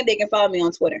 I don't think they can follow me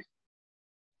on Twitter.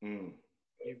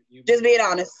 Just being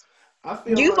honest.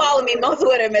 You follow me on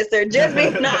Twitter, mister. Just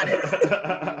being honest.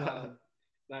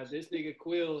 Now, this nigga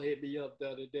Quill hit me up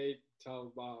the other day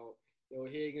talking about, yo,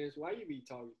 Higgins, why you be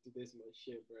talking to this much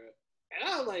shit, bro? And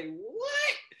I was like,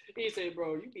 what? He said,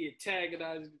 bro, you be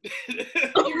antagonizing.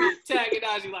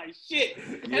 Like shit.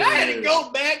 And I had to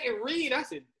go back and read. I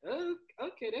said,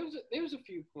 okay, there was a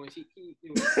few points. He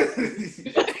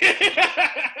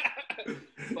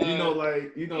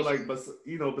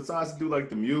besides do like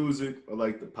the music or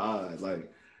like the pod,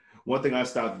 like, one thing I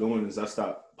stopped doing is I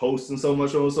stopped posting so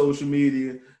much on social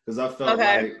media, because I felt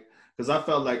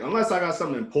like unless I got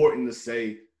something important to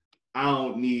say, I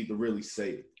don't need to really say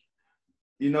it.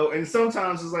 You know, and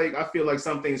sometimes it's like, I feel like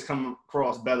some things come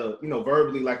across better, you know,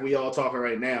 verbally, like we all talking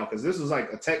right now, because this was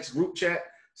like a text group chat.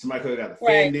 Somebody could have got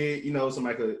offended, right. You know,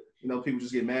 somebody could, you know, people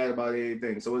just get mad about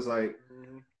anything. So it's like,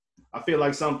 I feel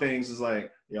like some things is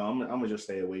like, yo, I'm gonna just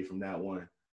stay away from that one.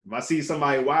 If I see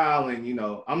somebody wilding, you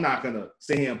know, I'm not gonna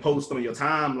sit here and post on your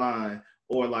timeline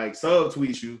or like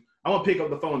subtweet you, I'm gonna pick up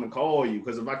the phone and call you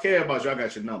because if I care about you, I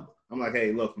got your number. I'm like,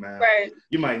 hey, look, man, Right.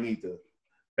 you might need to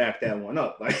back that one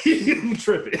up. Like you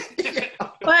tripping.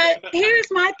 But here's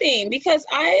my thing, because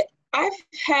I've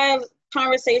have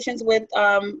conversations with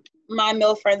my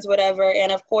male friends, whatever,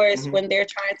 and of course when they're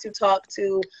trying to talk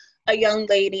to a young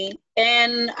lady,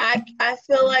 and I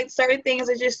feel like certain things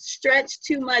are just stretched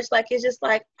too much. Like it's just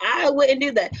like I wouldn't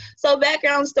do that. So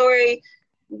background story.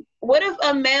 What if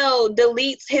a male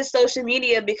deletes his social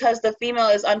media because the female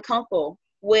is uncomfortable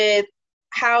with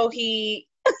how he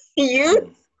used,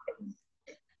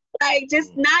 like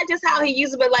just not just how he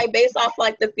uses, but like based off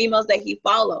like the females that he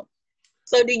follow?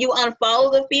 So do you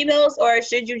unfollow the females, or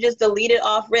should you just delete it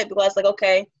off rip because like,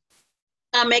 okay,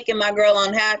 I'm making my girl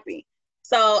unhappy?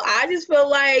 So I just feel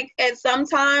like at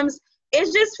sometimes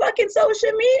it's just fucking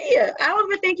social media. I don't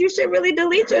even think you should really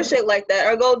delete your shit like that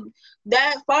or go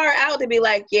that far out to be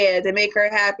like, yeah, to make her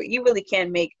happy. You really can't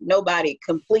make nobody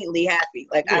completely happy.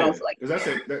 Like, I don't feel like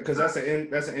because that's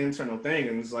an internal thing,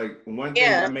 and it's like one thing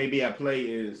that may be at play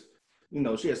is, you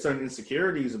know, she has certain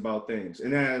insecurities about things,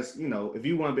 and as you know, if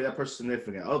you want to be that person's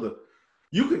significant other,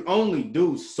 you can only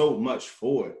do so much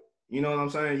for it. You know what I'm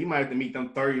saying? You might have to meet them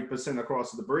 30%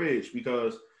 across the bridge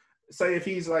because, say, if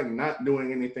he's like not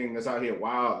doing anything that's out here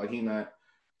wild, like he not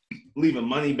leaving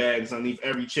money bags underneath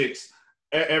every chick's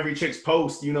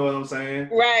post, you know what I'm saying?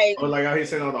 Right. Or like out here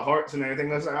saying all the hearts and everything.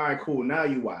 That's like, all right, cool. Now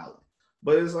you wild.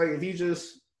 But it's like if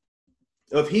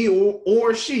he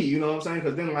or she, you know what I'm saying?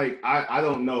 Because then like I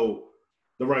don't know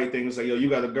the right thing to say. Yo, you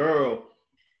got a girl.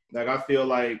 Like I feel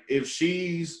like if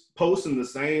she's posting the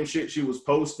same shit she was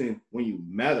posting when you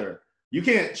met her, you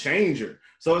can't change her.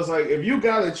 So it's like if you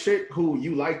got a chick who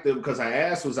you like them because her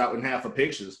ass was out in half of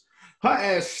pictures, her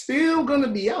ass still gonna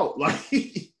be out. Like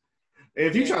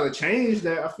if you try to change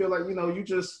that, I feel like, you know, you're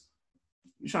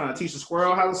trying to teach a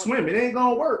squirrel how to swim. It ain't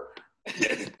gonna work. Yo.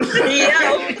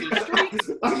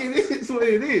 Like it is what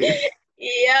it is.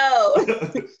 Yo.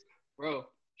 Bro,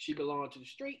 she belonged to the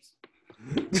streets.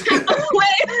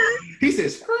 He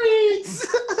says streets.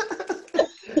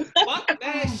 Fuck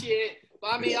that shit.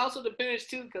 But I mean, also depends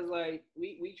too, cause like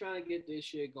we trying to get this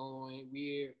shit going.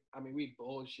 We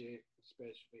bullshit,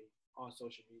 especially on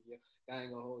social media. I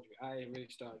ain't gonna hold you. I ain't really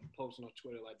started posting on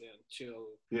Twitter like that until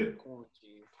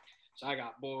quarantine. So I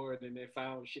got bored and then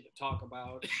found shit to talk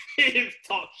about.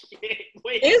 Talk shit.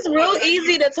 It's real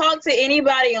easy to talk to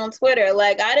anybody on Twitter.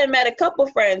 Like I done met a couple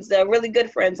friends that are really good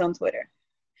friends on Twitter.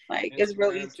 Like Instagram, it's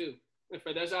real easy too.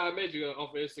 That's how I met you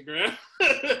off of Instagram.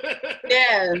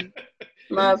 Yeah.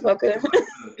 Motherfucker.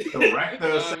 Director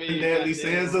of Deadly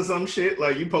Sins or some shit.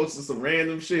 Like you posted some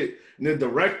random shit. And the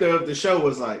director of the show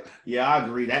was like, yeah, I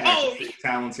agree. That actor's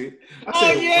talented. I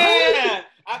said,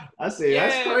 what? I said,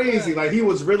 that's crazy. Like he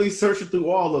was really searching through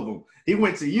all of them. He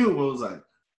went to you and was like,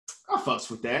 I fucks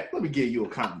with that. Let me give you a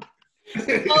comment.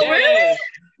 Oh, really?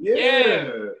 Yeah.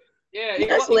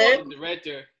 That's lit. The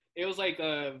director. It was like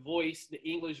a voice, the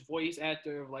English voice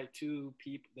actor of like two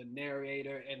people, the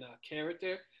narrator and a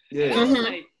character. Yeah. And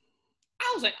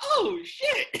I was like, oh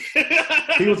shit.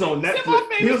 He was on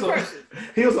Netflix.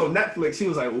 He was on Netflix. He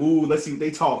was like, ooh, let's see what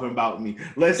they talking about me.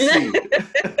 Let's see.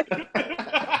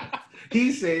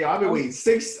 He said, I've been waiting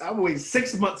 6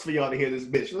 months for y'all to hear this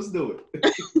bitch. Let's do it.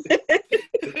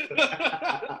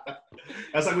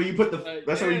 That's like when you put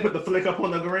when you put the flick up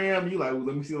on the gram. You like,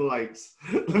 let me see the likes.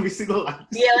 Let me see the likes.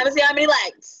 Yeah, let me see how many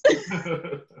likes.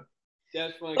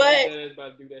 That's funny. I was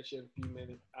about to do that shit in a few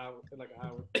minutes, like an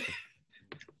hour.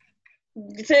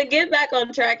 To get back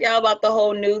on track, y'all, about the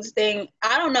whole nudes thing,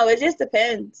 I don't know. It just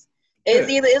depends.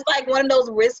 It's like one of those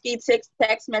risky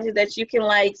text messages that you can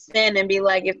like send and be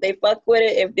like, if they fuck with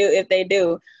it, if they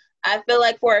do. I feel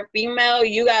like for a female,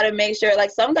 you got to make sure.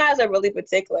 Like some guys are really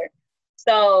particular.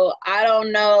 So I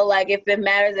don't know, like if it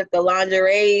matters if the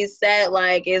lingerie set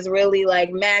like is really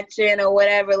like matching or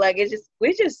whatever. Like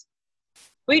we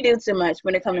do too much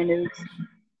when it comes to nudes.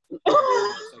 No.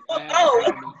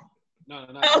 Oh.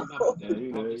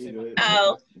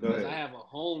 Go ahead. I have a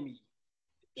homie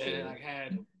that like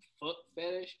had foot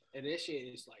fetish, and this shit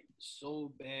is like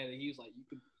so bad. And he was like,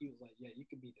 yeah, you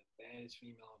could be the baddest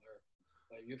female on earth.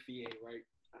 Like your feet ain't right.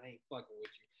 I ain't fucking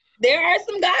with you. There are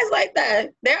some guys like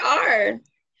that. There are.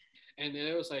 And then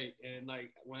it was like, and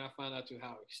like when I found out to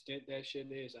how extent that shit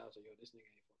is, I was like, yo, this nigga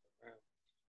ain't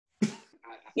fucking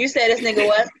around. You said this nigga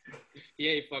what? He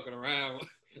ain't fucking around.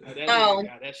 Like,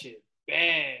 that shit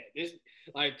bad. This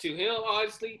like to him,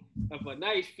 honestly, of a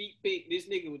nice feet pic, this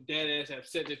nigga would dead ass have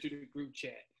sent it to the group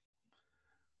chat.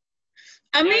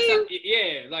 I mean,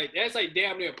 like, that's like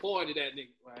damn near porn to that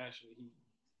nigga. Well, actually,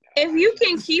 if you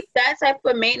can keep that type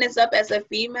of maintenance up as a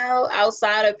female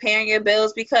outside of paying your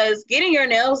bills, because getting your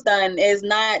nails done is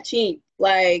not cheap.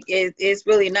 Like it's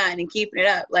really not, and keeping it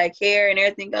up, like hair and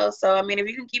everything else. So I mean, if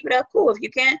you can keep it up, cool. If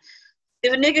you can't,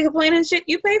 if a nigga complaining shit,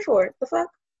 you pay for it. The fuck?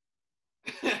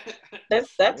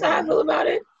 That's how I feel about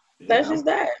it. That's just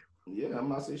that. Yeah, I'm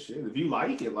not saying shit. If you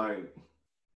like it, like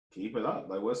keep it up.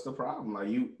 Like, what's the problem? Like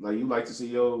you like to see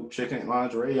your chicken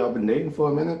lingerie. Y'all been dating for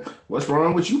a minute. What's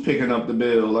wrong with you picking up the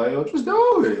bill? Like, oh, just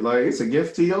do it. Like, it's a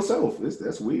gift to yourself.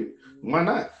 That's weird. Why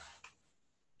not?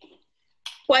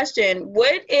 Question: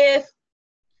 what if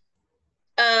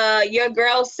your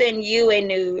girl send you a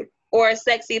nude or a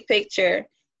sexy picture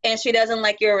and she doesn't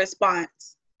like your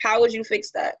response? How would you fix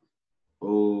that?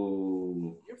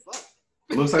 Oh, You're fucked.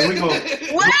 Looks like we going.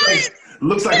 What?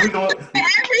 Looks like we going.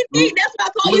 Everything. That's what I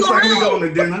call you. Looks like we going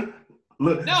to dinner.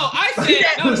 Look. No, I said.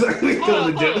 No, looks like we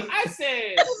going to dinner.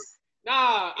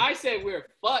 I said we're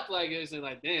fucked like this and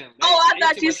like damn. Oh, I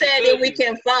thought you said that we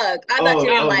can fuck. I thought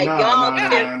you were like, y'all.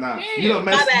 Nah. You done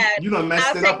messed. My bad. You done messed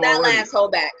I'll it take up that already. last hole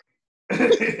back. God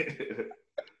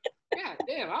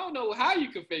damn, I don't know how you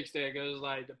can fix that because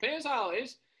like depends on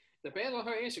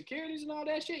her insecurities and all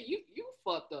that shit. You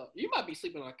fucked up. You might be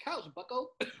sleeping on a couch,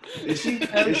 bucko. Is she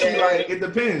like? It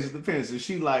depends. Is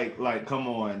she like? Come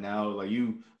on now, like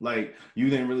you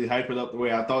didn't really hype it up the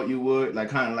way I thought you would, like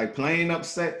kind of like plain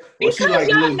upset, or she like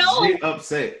legit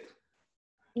upset?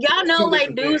 Y'all know,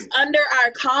 like dudes under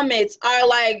our comments are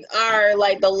like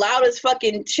the loudest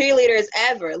fucking cheerleaders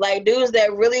ever. Like dudes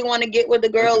that really want to get with the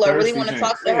girl or really want to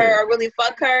talk to her or really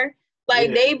fuck her.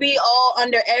 Like they be all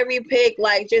under every pic,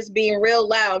 like just being real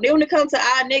loud. Then when it comes to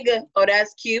our nigga, oh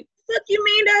that's cute. Fuck you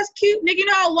mean that's cute, nigga? You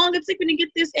know how long it took me to get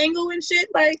this angle and shit?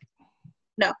 Like,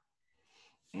 no.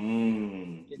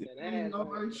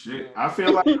 Shit. I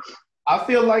feel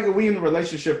like if we in a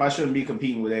relationship, I shouldn't be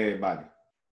competing with everybody.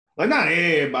 Like not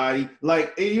everybody.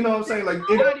 Like you know what I'm saying? Like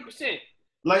 90%.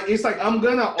 Like it's like I'm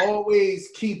gonna always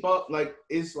keep up. Like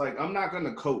it's like I'm not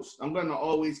gonna coast. I'm gonna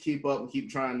always keep up and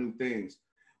keep trying new things.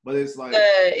 But it's like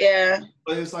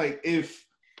But it's like if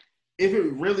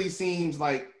it really seems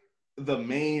like the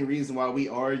main reason why we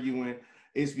arguing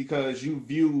is because you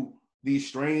view these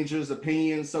strangers'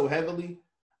 opinions so heavily,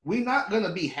 we're not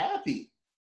gonna be happy.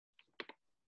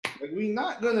 Like we're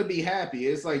not gonna be happy.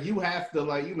 It's like you have to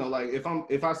like, you know, like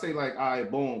if I say like, all right,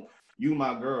 boom, you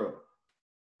my girl.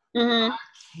 Mm-hmm. I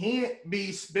can't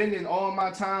be spending all my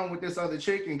time with this other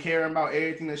chick and caring about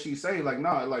everything that she say. Like,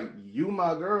 nah, like you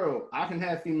my girl. I can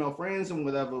have female friends and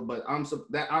whatever, but I'm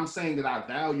saying that I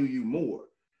value you more.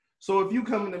 So if you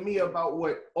coming to me about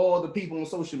what all the people on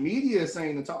social media is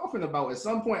saying and talking about, at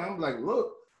some point I'm like,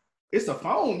 look, it's a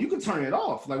phone. You can turn it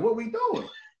off. Like, what we doing?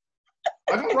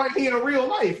 Like I'm right here in real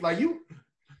life. Like you,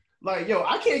 like yo,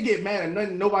 I can't get mad at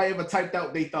nothing. Nobody ever typed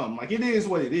out their thumb. Like it is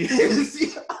what it is.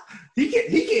 He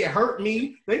can't hurt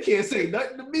me. They can't say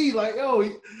nothing to me. Like, yo,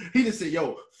 he just said,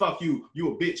 yo, fuck you.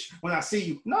 You a bitch. When I see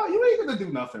you. No, you ain't gonna do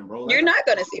nothing, bro. Like, you're not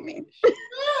gonna see me.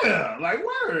 Yeah, like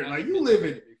word. Like you live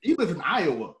in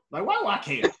Iowa. Like, why do I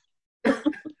care?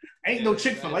 Ain't no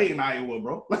Chick-fil-A in Iowa,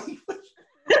 bro. Like, oh,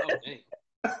 dang.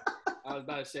 I was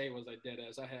about to say was like dead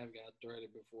ass. I have got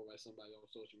threaded before by somebody on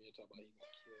social media talking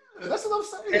about you. That's what I'm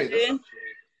saying.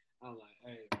 I'm like,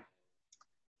 hey.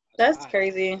 That's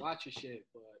crazy. Watch your shit,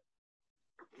 but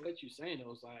what you saying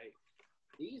though is like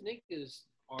these niggas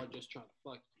are just trying to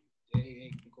fuck you. They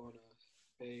ain't gonna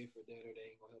pay for dinner. They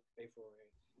ain't gonna help pay for it.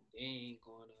 They ain't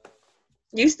gonna.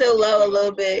 You still low a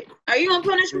little bit. Are you on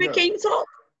punishment? Can you talk?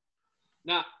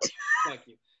 Nah, fuck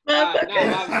you. What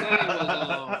I'm saying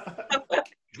was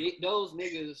those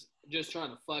niggas just trying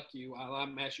to fuck you.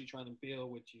 I'm actually trying to build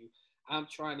with you. I'm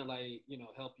trying to like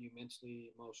help you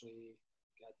mentally, emotionally,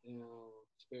 goddamn,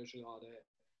 spiritually, all that.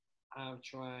 I'm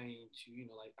trying to,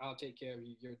 like, I'll take care of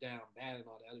you. You're down bad and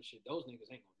all that other shit. Those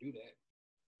niggas ain't gonna do that.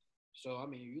 So, I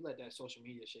mean, you let that social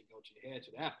media shit go to your head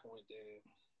to that point, then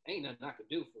ain't nothing I could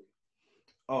do for you.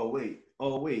 Oh, wait.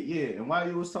 Yeah. And while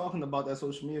you was talking about that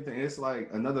social media thing, it's like,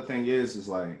 another thing is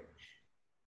like,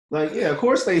 yeah, of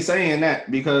course they saying that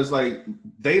because, like,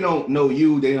 they don't know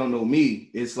you. They don't know me.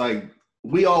 It's like,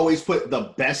 we always put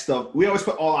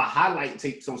all our highlight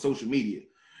tapes on social media.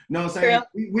 You know what I'm saying?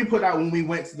 Yeah. We put out when we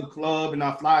went to the club and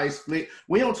our flies split.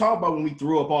 We don't talk about when we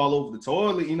threw up all over the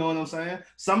toilet. You know what I'm saying?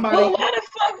 Somebody. Well, why the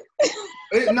fuck?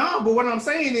 No, but what I'm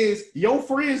saying is your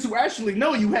friends who actually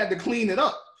know you had to clean it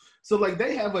up. So like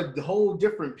they have a whole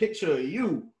different picture of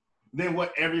you than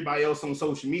what everybody else on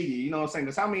social media. You know what I'm saying?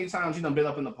 Because how many times you done been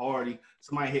up in the party,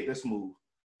 somebody hit this move.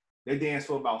 They dance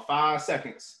for about 5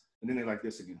 seconds and then they like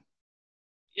this again.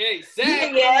 Yeah,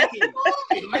 exactly. Yeah.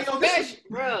 Like, yo, this is,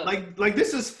 bro. like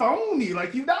this is phony.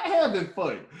 Like, you not having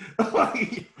fun.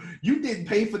 Like, you didn't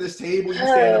pay for this table. You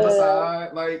standing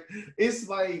beside. Like, it's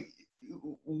like,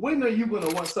 when are you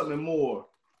gonna want something more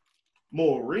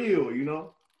real? You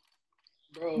know?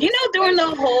 Bro, You know, during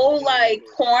the whole like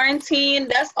quarantine,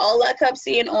 that's all I kept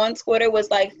seeing on Twitter was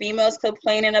like females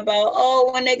complaining about,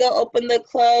 oh, when they go open the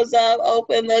clubs up. I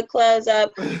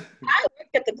work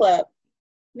at the club.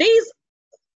 These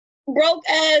broke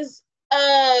ass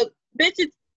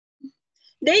bitches,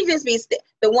 they just be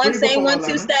the one Free saying before 1-2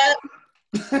 11. step,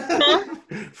 huh?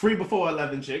 Free before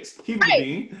 11 chicks. Keep it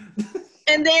bean.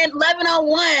 And then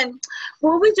 11:01,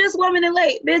 well, we just women in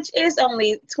late, bitch. It's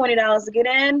only $20 to get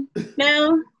in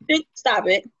now. Stop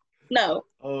it. No.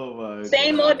 Oh my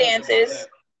Same God. old dances.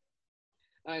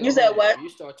 You said what? You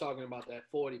start talking about that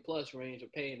 40 plus range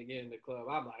of paying to get in the club.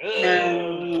 I'm like,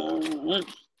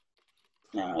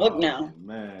 no, look now.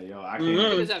 Man, yo, I can't.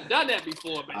 Niggas have done that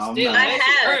before, but I'm still, not.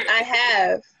 I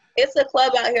have. It's a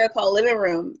club out here called Living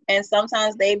Room, and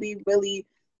sometimes they be really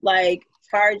like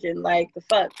charging like the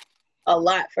fuck a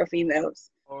lot for females.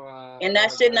 And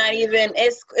that shit not even,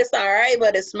 it's all right,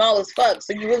 but it's small as fuck,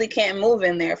 so you really can't move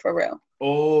in there for real.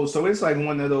 Oh, so it's like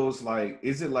one of those, like,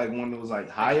 is it like one of those like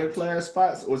higher class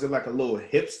spots, or is it like a little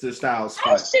hipster style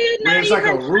spot where it's like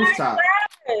a rooftop?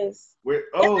 Where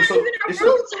so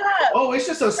it's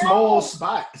just a small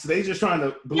spot. So they just trying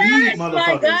to bleed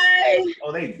motherfuckers.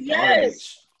 Oh, they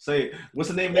garbage. Say, what's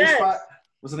the name of their spot?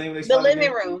 What's the name of their spot? The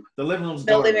Living Room. The Living Room's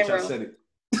garbage. I said it.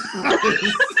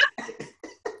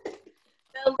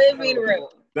 The Living Room.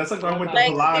 That's like when I went to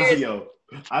Palazzo.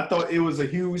 I thought it was a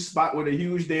huge spot with a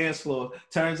huge dance floor.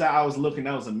 Turns out I was looking,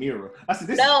 that was a mirror. I said,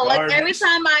 this is garbage. Like every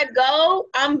time I go,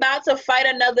 I'm about to fight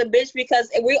another bitch because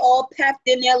we all packed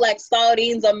in there like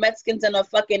sardines or Mexicans in a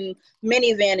fucking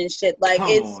minivan and shit. Like,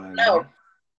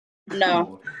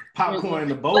 no. Popcorn in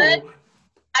the bowl. But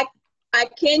I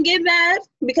can't get mad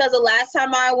because the last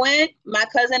time I went, my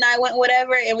cousin and I went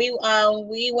whatever, and we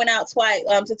went out twice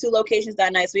to 2 locations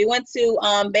that night. So we went to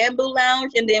Bamboo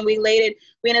Lounge, and then we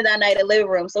ended that night at Living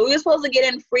Room. So we were supposed to get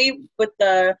in free with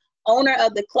the owner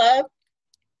of the club,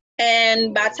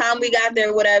 and by the time we got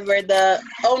there, whatever, the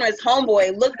owner's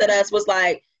homeboy looked at us, was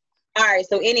like, all right,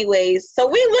 so anyways, so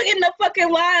we look in the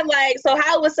fucking line, like, so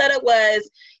how it was set up was,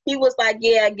 he was like,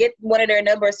 yeah, get one of their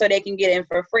numbers so they can get in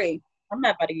for free. I'm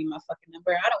not about to give you my fucking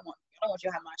number. I don't want you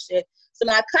to have my shit. So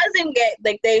my cousin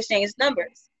they exchanged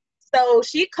numbers. So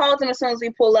she called him as soon as we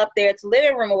pull up there to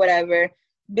Living Room or whatever.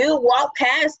 Dude walked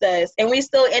past us, and we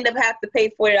still end up having to pay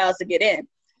 $40 to get in.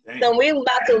 Damn. So when we were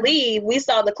about to leave, we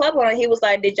saw the club owner. He was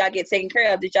like, did y'all get taken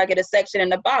care of? Did y'all get a section in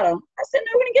the bottom? I said,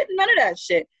 no, we didn't get none of that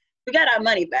shit. We got our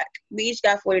money back. We each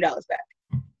got $40 back.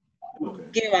 Okay.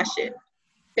 Give me my shit.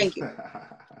 Thank you.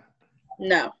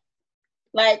 No.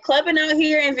 Like, clubbing out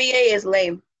here in VA is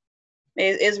lame.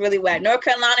 It's really whack. North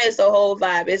Carolina is a whole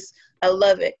vibe. I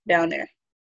love it down there.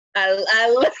 I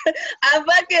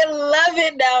fucking love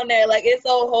it down there. Like, it's a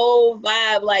whole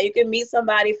vibe. Like, you can meet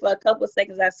somebody for a couple of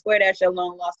seconds. I swear that's your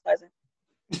long lost cousin.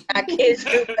 I kid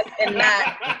you and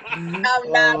not. I'm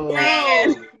not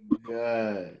playing.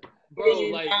 God. Bro,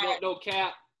 like, no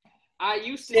cap. I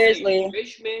used to say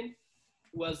Richmond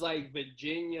was like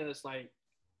Virginia's, like,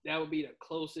 that would be the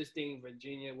closest thing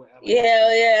Virginia would ever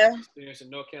experience in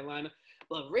North Carolina.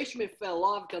 But Richmond fell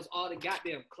off because all the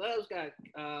goddamn clubs got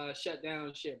shut down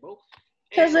and shit, bro.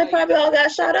 Because they probably all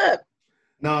got shot up.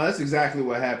 No, that's exactly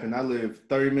what happened. I live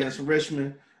 30 minutes from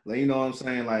Richmond. Like, you know what I'm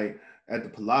saying? Like, at the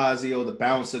Palazzo, the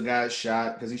bouncer got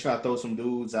shot because he tried to throw some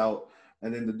dudes out.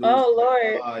 And then the dude,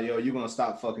 Lord, yo, you gonna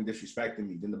stop fucking disrespecting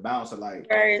me? Then the bouncer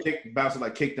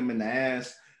kicked him in the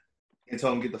ass and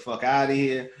told him get the fuck out of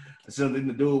here. So then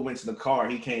the dude went to the car.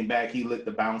 He came back. He lit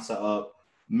the bouncer up.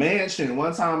 Mansion.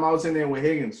 One time I was in there with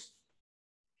Higgins.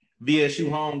 VSU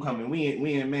homecoming.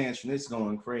 We in Mansion. It's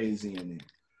going crazy in there.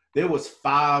 There was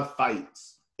 5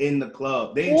 fights in the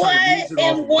club. They ain't turned the music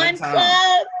off in one time.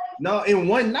 Club? No, in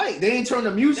one night. They ain't turned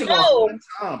the music off one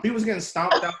time. People was getting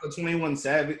stomped out to 21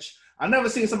 Savage. I never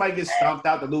seen somebody get stomped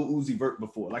out to Lil Uzi Vert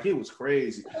before. Like, it was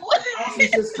crazy.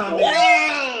 Bouncers just come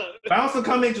in. Bouncer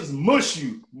come in, just mush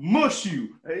you.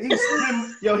 He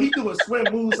doing swim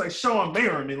moves like Sean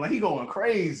Merriman. Like, he going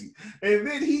crazy. And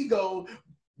then he go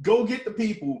get the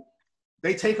people.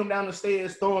 They take him down the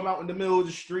stairs, throw him out in the middle of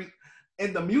the street.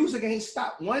 And the music ain't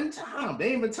stopped one time. They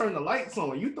ain't even turned the lights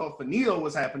on. You thought Finito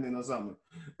was happening or something.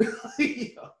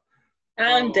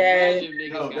 I'm dead.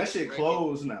 No, that shit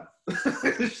closed now.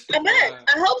 I bet.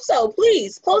 I hope so.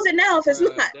 Please close it now if it's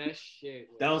not.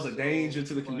 That was a danger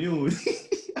to the community.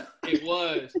 It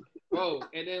was. Bro,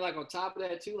 and then like on top of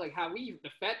that too, like the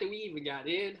fact that we even got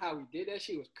in, how we did that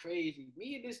shit was crazy.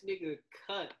 Me and this nigga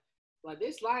cut, like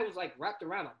this line was like wrapped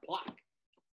around a block.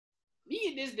 Me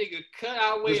and this nigga cut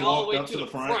our way all the way to the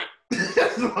front.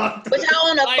 Was y'all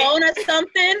on the phone or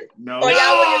something? No. Or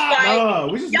y'all were just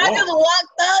like, we just y'all just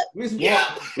walked up? We just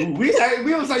walked.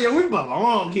 We was like, yo, we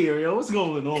belong here, yo. What's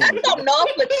going on? That's some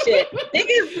Norfolk shit.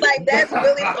 Niggas, like, that's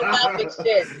really some Norfolk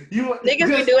shit. Niggas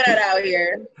be doing that out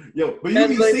here. Yo, but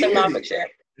that's you be really seeing some Norfolk it.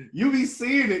 Shit. You be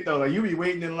seeing it though, like you be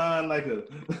waiting in line like a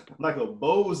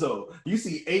bozo. You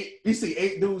see eight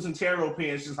dudes in tarot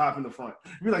pants just hop in the front.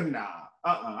 You be like, nah,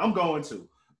 I'm going to.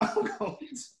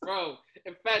 Bro,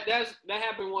 in fact, that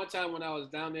happened one time when I was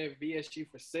down there at VSG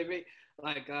for Civic.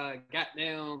 Like, got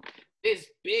down this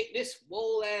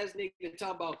swole ass nigga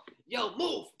talking about, yo,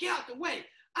 move, get out the way.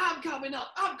 I'm coming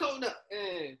up.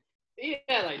 And he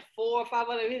had like 4 or 5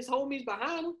 other of his homies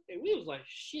behind him, and we was like,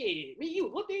 shit.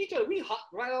 You looked at each other. We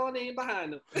hopped right on in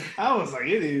behind them. I was like,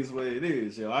 it is what it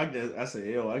is, yo. I said,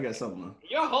 yo, I got something.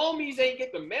 Your homies ain't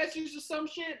get the message or some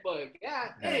shit, but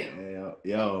goddamn.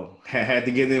 Yo, had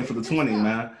to get in for the 20,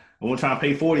 man. I wasn't trying to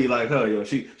pay 40 like her, yo.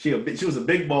 She was a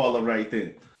big baller right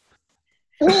then.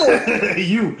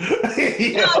 You.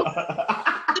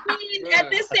 I mean,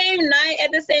 at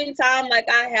the same time, like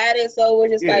I had it, so we're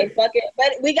just like, fuck it.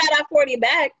 But we got our 40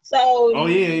 back, so. Oh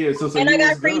yeah. So and I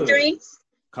got free drinks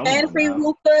and free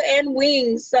hookah and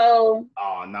wings. So.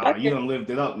 Oh no, you done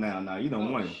lived it up now. Now you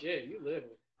done won. Shit, you living.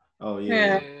 Oh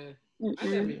yeah.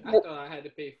 I thought I had to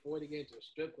pay 40 to get to a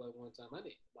strip club one time. I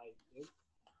didn't like it.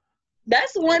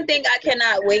 That's one thing I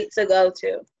cannot wait to go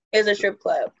to is a strip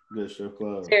club. Good strip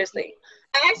club. Seriously.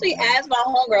 I actually asked my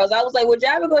homegirls, I was like, would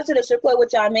y'all ever go to the strip club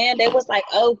with y'all man? They was like,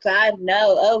 oh God,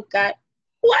 no. Oh God.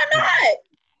 Why not?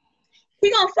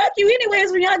 He gonna fuck you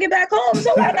anyways when y'all get back home,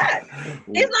 so why not?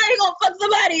 He's not even gonna fuck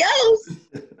somebody else.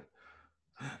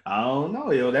 I don't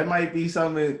know, yo. That might be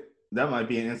something. That might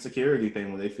be an insecurity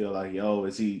thing when they feel like, yo,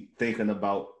 is he thinking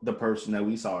about the person that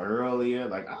we saw earlier?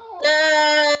 Like,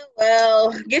 oh.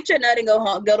 Well, get your nut and go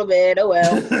home, go to bed. Oh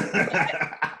well.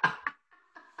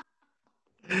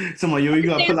 Somebody, yo, you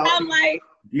gotta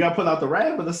pull out the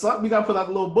rap or something. You gotta pull out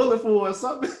the little bullet for or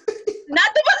something. Not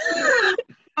the.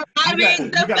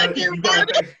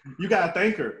 You gotta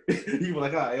thank her. You were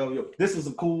like, oh, yo, this was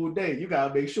a cool day. You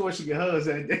gotta make sure she get hers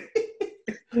that day.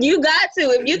 You got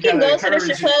to. If you can go to the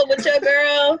strip club with your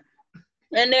girl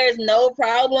and there's no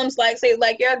problems, like say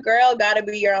like your girl gotta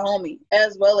be your homie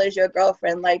as well as your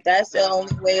girlfriend. Like that's the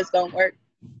only way it's gonna work.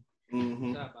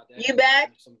 Mm-hmm. You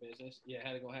back? Some business. Yeah, I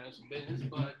had to go handle some business,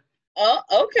 but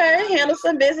okay. Handle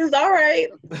some business, all right.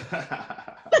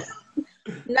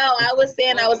 No, I was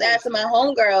asking my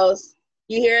homegirls.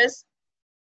 You hear us?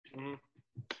 Mm-hmm.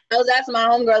 I was asking my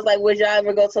homegirls, like, would y'all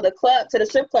ever go to the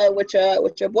strip club with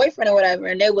your boyfriend or whatever?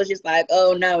 And they was just like,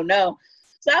 oh, no.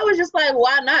 So I was just like,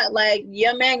 why not? Like,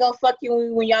 your man gonna fuck you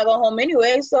when y'all go home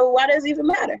anyway, so why does it even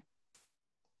matter?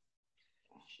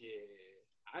 Shit,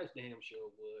 I damn sure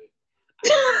would.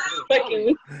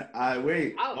 Fucking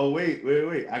wait.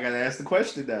 I gotta ask the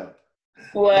question now.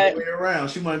 What? Way around.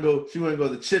 She wanna go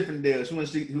to Chippendale. She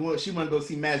wanna go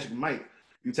see Magic Mike.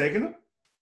 You taking her?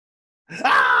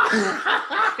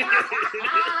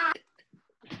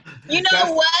 You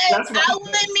know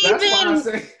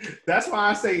That's why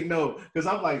I say no, because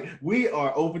I'm like, we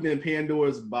are opening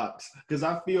Pandora's box. Because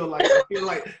I feel like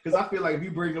if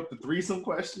you bring up the threesome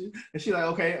question, and she like,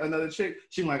 okay, another chick,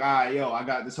 she like, all right, yo, I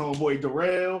got this homeboy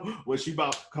Darrell. What she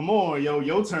about? Come on, yo,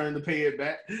 your turn to pay it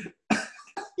back.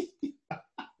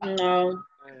 No.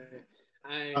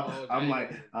 I'm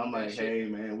like, hey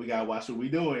man, we gotta watch what we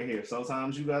doing here.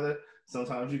 Sometimes you gotta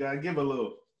give a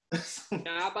little.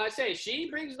 Now, I'm about to say, she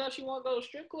brings it up. She want to go to a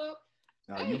strip club.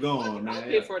 Hey, you going, man? I'll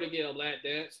pay for her to get a lap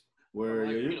dance. Where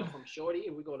from Shorty,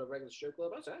 and we go to a regular strip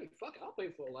club. I said, hey, fuck it, I'll pay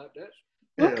for a lap dance.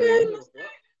 Okay.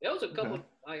 There was a couple.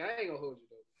 Like, I ain't gonna hold you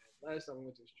though, man. Last time we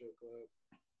went to a strip club,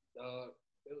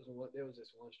 there was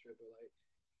this one stripper. Like,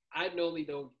 I normally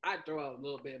don't. I throw out a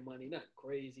little bit of money, not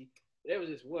crazy. There was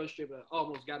this one stripper that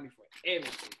almost got me for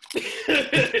everything.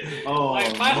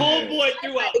 Like my homeboy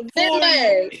threw out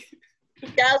 40.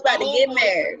 I was about to get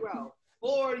married.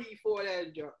 40 for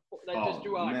that job. Like just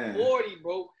threw out like 40,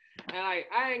 bro. And I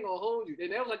ain't gonna hold you.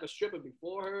 And there was like a stripper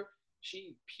before her.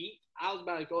 She peeked. I was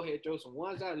about to go ahead and throw some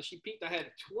ones out, and she peeked. I had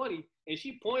a 20, and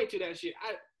she pointed to that shit.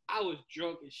 I was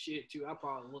drunk as shit too. I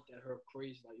probably looked at her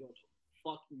crazy, like, yo, what the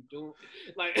fuck you doing?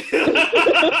 Like,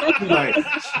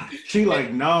 she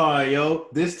like, nah, yo,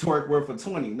 this twerk worth for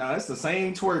 20. Nah, it's the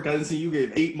same twerk. I didn't see you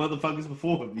get 8 motherfuckers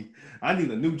before me. I need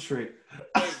a new trick.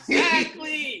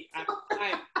 Exactly.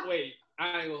 Wait,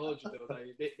 I ain't gonna hold you though.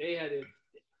 Like they had it.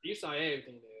 you saw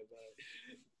everything there, but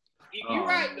you're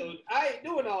right though. I ain't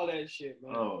doing all that shit,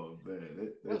 man. Oh man,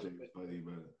 that shit is funny,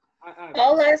 man.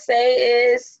 All I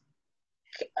say is,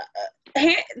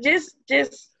 just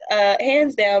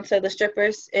hands down to the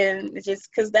strippers, and just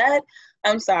because that,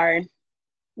 I'm sorry,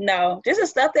 no, just the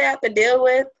stuff they have to deal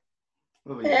with.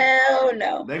 Oh, yeah. Hell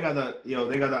no. They got an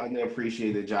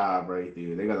underappreciated job right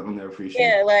there. They got an underappreciated.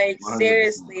 Yeah, like 100%.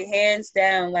 seriously, hands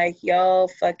down, like y'all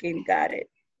fucking got it.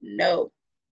 No.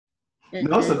 You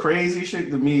know, it's a crazy shit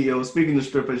to me, yo. Speaking of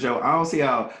strippers, yo, I don't see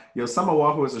how, Summer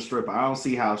Walker was a stripper. I don't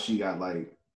see how she got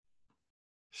like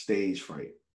stage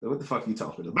fright. What the fuck are you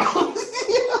talking about?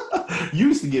 You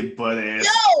used to get butt ass.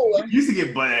 No. You used to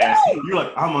get butt ass. No. You're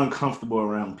like, I'm uncomfortable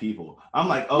around people. I'm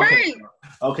like, okay, right.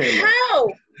 Okay. How?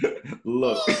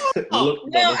 Look.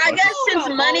 Well, I guess since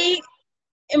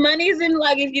money's in,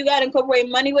 like, if you gotta incorporate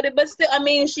money with it, but still, I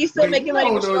mean, she's still making money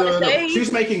when she's on the stage.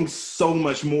 She's making so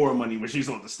much more money when she's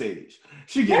on the stage.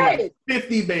 She getting like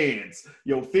 50 bands.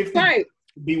 50. Right.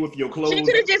 Be with your clothes. She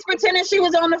could have just pretended she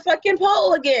was on the fucking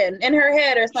pole again in her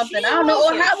head or something. I don't know,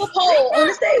 or have a pole on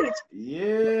the stage.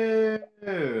 Yeah.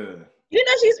 You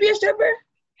know she used to be a stripper?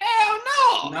 Hell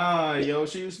no. Nah,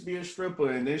 she used to be a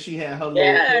stripper, and then she had her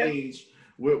little page.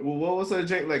 What was her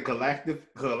Jake, like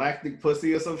galactic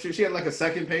pussy or some shit? She had like a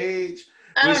second page.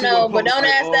 I don't know, but don't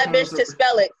ask that bitch to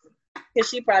spell it, because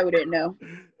she probably didn't know.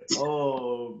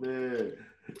 Oh man.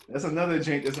 That's another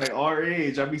jank that's like our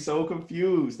age. I'd be so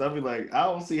confused. I'd be like, I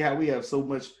don't see how we have so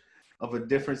much of a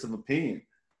difference of opinion.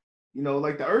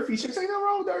 Like the earthy chicks, ain't nothing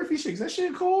wrong with the earthy chicks. That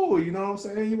shit cool. You know what I'm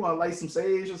saying? You want to light some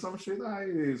sage or some shit?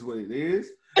 It is what it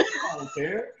is. I don't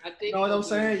care. You know what I'm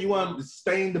saying? You want to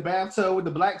stain the bathtub with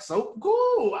the black soap?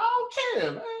 Cool. I don't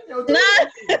care, man.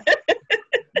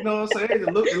 You know what I'm saying?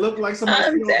 It looked like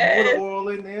somebody put water oil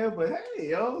in there, but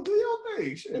hey, yo, do your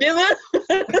thing. Shit.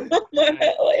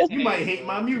 You might hate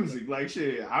my music. Like,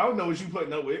 shit, I don't know what you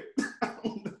putting up with.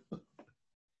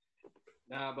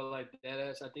 Nah, but like that,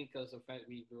 I think because the fact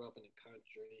we grew up in the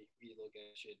country, we look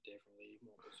at shit differently.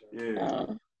 More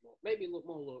conservative. Maybe look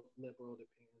more liberal,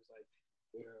 depends. Like,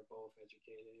 we're both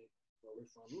educated. Where we're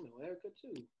from, Erica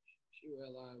too. She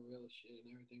realized real shit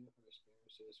and everything with her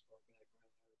experiences, her background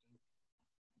and everything.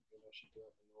 She grew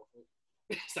up in Norfolk.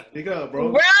 Speak up,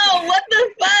 bro. Bro, what the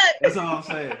fuck? That's all I'm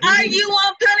saying. Are you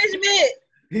on punishment?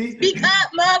 Speak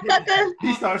up, motherfucker.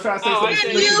 He started trying to say something.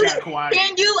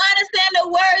 Can you understand the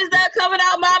words that are coming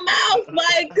out my mouth?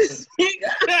 Like, speak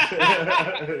up.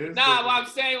 Nah, what I'm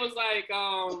saying was like,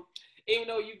 even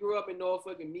though you grew up in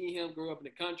Norfolk and me and him grew up in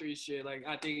the country shit, like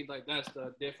I think like that's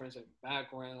the difference in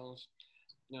backgrounds.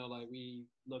 Like we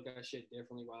look at shit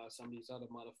differently while some of these other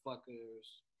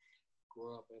motherfuckers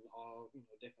grew up in all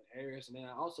different areas. And then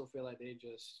I also feel like they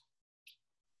just,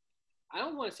 I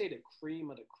don't want to say the cream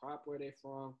of the crop where they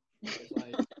from. It's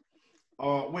like,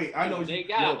 wait, I know they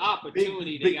got an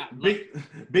opportunity.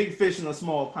 Big fish in a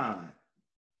small pond.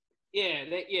 Yeah,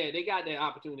 they got that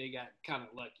opportunity. They got kind of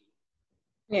lucky.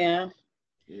 Yeah.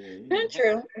 That's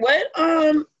true. What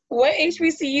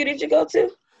HBCU did you go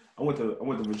to? I went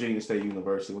to Virginia State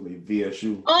University with the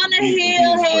VSU. On a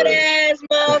hill head ass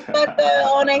motherfucker.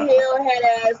 On a hill head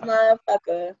ass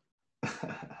motherfucker.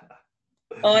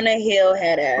 On a hill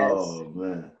head ass. Oh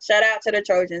man. Shout out to the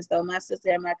Trojans though. My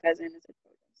sister and my cousin is a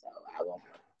Trojan, so I won't.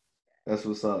 That's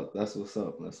what's up.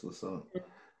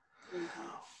 Mm-hmm.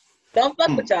 Don't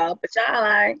fuck with y'all, but y'all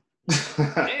like.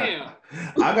 Damn.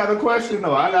 I got a question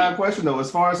though.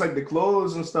 As far as like the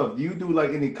clothes and stuff, do you do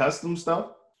like any custom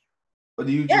stuff? Or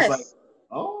do you just like,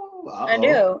 I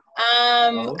do.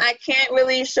 I can't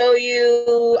really show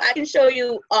you. I can show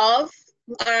you off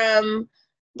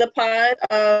the pod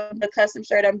the custom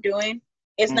shirt I'm doing.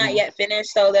 It's not yet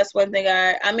finished, so that's one thing.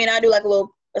 I do like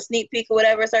a sneak peek or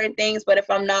whatever, certain things. But if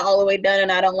I'm not all the way done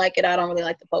and I don't like it, I don't really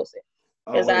like to post it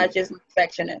because I just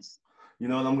perfectionist. You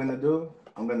know what I'm gonna do?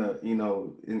 I'm gonna,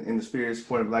 in the spirit of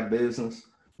supporting Black business.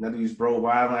 Now these bro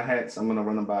wildlife hats, I'm gonna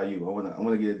run them by you. I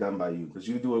wanna get it done by you because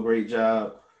you do a great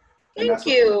job. Thank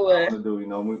you. What I'm gonna do,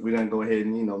 we're gonna go ahead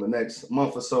and the next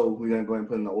month or so we're gonna go ahead and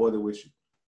put in the order with you.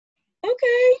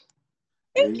 Okay.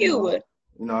 Thank you.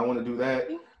 I want to do that.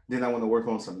 Then I want to work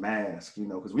on some masks,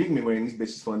 because we can be wearing these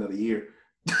bitches for another year.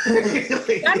 I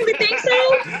really think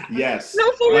so. Yes.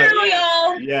 No, for real,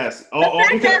 y'all. Yes.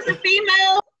 As a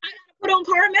female, put on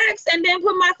Carmex and then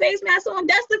put my face mask on.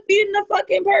 That's defeating the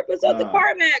fucking purpose of the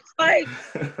Carmex. Like,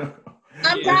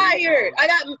 I'm tired. I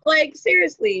got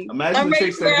seriously. Imagine I'm the ready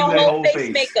chicks for that do a that whole face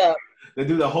face makeup. They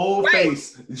do the whole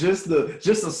face, just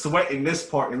a sweat in this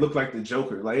part and look like the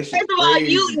Joker. Like, it's first of all, crazy.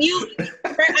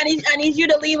 I need you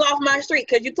to leave off my street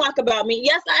because you talk about me.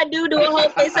 Yes, I do a whole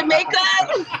face of makeup.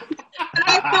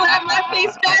 I still have my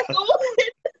face mask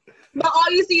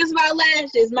my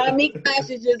lashes. My meat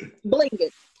lashes just blinking.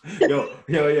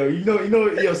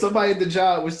 Yo, somebody at the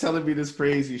job was telling me this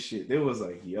crazy shit. It was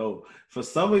like, yo, for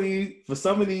some of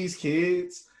these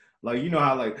kids, like, you know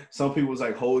how like some people was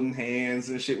like holding hands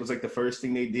and shit was like the first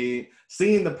thing they did.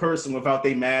 Seeing the person without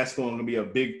their mask on gonna be a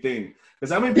big thing.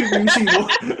 Because how many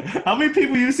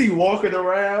people you see walking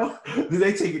around? Do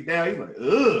they take it down? You're like,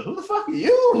 ugh, who the fuck are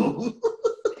you?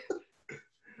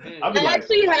 I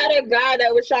actually had a guy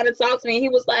that was trying to talk to me. He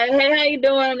was like, hey, how you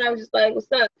doing? And I was just like,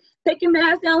 what's up? Take your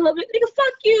mask down a little bit. Nigga,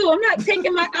 fuck you. I'm not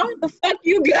taking I don't know the fuck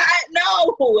you got.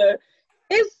 No.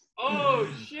 It's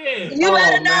shit. You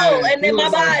better know. And then my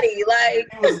body.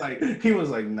 He was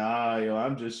like, nah, yo,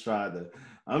 I'm just trying to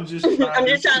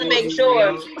make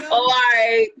sure. Oh, all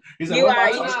right. He's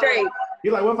like, you straight.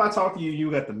 He's like, what if I talk to you, you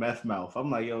got the meth mouth?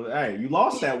 I'm like, yo, hey, you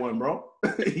lost that one, bro.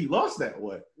 You lost that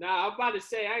one. Nah, I'm about to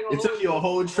say, I ain't gonna. It took you a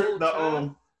whole trip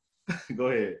to Go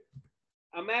ahead.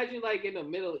 Imagine like in the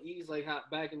Middle East, like how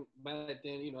back then,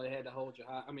 you know, they had to hold your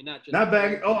eye. I mean, not just. Not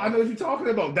back. Oh, I know what you're talking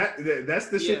about. That's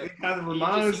the shit that kind of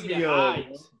reminds me of.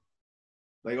 Eyes.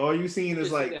 Like all you seen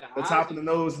is like the top of the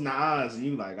nose and the eyes, and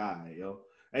you like, all right, yo,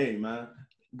 hey man,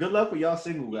 good luck with y'all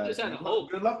single guys.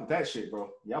 Good luck with that shit, bro.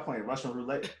 Y'all playing Russian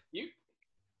roulette. Yeah,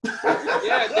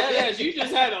 that ass. You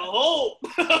just had a hope.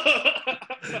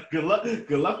 Good luck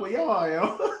with y'all,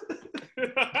 yo.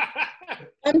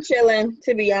 I'm chilling,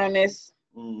 to be honest.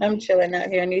 I'm chilling out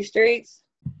here in these streets.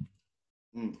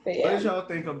 Yeah. What did y'all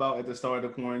think about at the start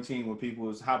of the quarantine when people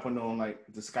was hopping on like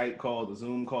the Skype call, the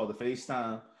Zoom call, the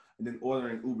FaceTime, and then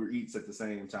ordering Uber Eats at the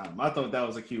same time? I thought that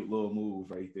was a cute little move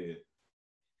right there.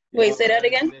 Wait, say that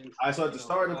again? I saw at the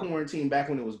start of the quarantine back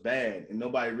when it was bad and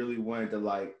nobody really wanted to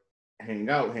like hang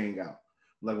out.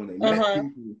 Like when they met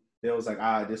people, they was like,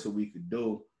 all right, this is what we could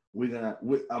do. I'm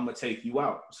gonna take you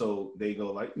out. So they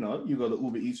go like, you know, you go to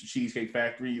Uber Eats or Cheesecake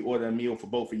Factory, you order a meal for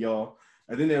both of y'all,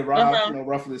 and then they arrive, you know,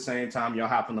 roughly the same time. Y'all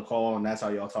hop on the call, and that's how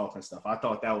y'all talk and stuff. I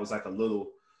thought that was like a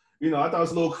little, you know, I thought it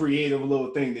was a little creative, a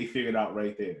little thing they figured out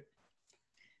right there.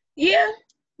 Yeah,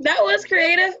 that was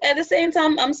creative. At the same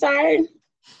time, I'm sorry,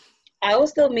 I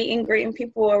was still meeting, greeting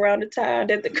people around the time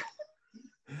that the.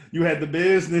 You had the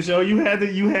business, yo. You had to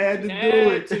do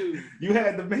it. You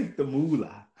had to make the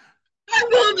moolah. I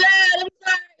feel bad. I'm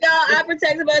sorry, y'all. I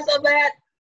protected myself bad.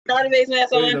 Not a face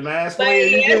mask on. The mask on,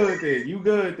 you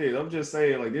good then. I'm just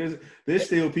saying, like, there's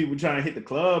still people trying to hit the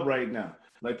club right now.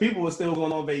 Like, people are still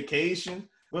going on vacation.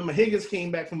 When Higgins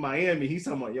came back from Miami, he's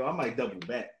talking about, yo, I might double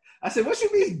back. I said, what you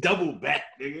mean double back,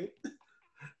 nigga?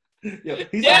 Yo,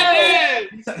 he's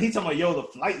talking about, yo, the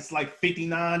flight's like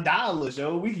 $59,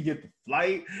 yo. We can get the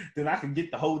flight, then I can get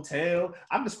the hotel.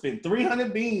 I can spend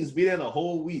 300 beans, be there the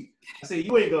whole week. I said,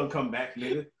 you ain't gonna come back,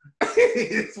 nigga.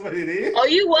 It's what it is. Oh,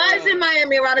 you was in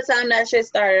Miami around the time that shit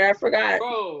started. I forgot.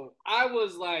 Bro, I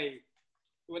was like,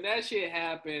 when that shit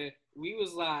happened, we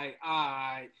was like, all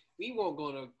right, we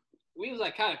was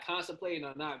like kind of contemplating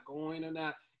on not going or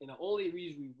not. And the only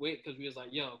reason we went, because we was like,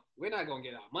 yo, we're not gonna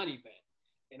get our money back.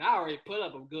 And I already put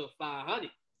up a good 500.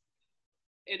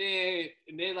 And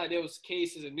then like there was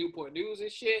cases in Newport News and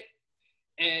shit.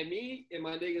 And me and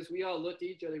my niggas, we all looked at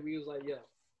each other. We was like, yo,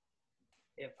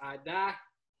 if I die,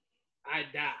 I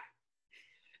die.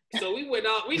 So we went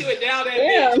down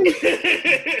that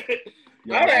bitch.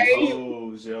 All right.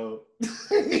 Yo.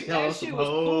 That shit was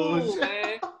cool,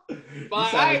 man.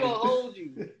 But I ain't gonna hold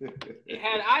you.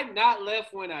 Had I not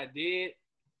left when I did,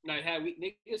 like, had we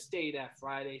niggas stayed that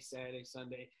Friday, Saturday,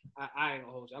 Sunday, I ain't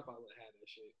gonna hold you. I probably would have had that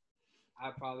shit. I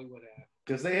probably would have.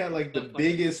 Because they had, like, the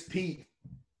biggest peak,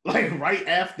 like, right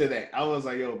after that. I was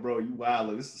like, yo, bro, you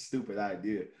wild. This is a stupid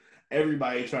idea.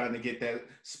 Everybody trying to get that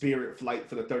Spirit flight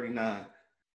for the 39.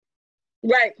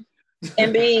 Right.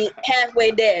 And be halfway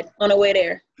dead on the way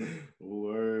there.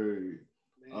 Word.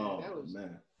 Man,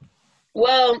 man.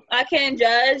 Well, I can't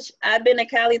judge. I've been to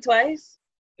Cali twice.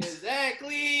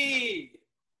 Exactly.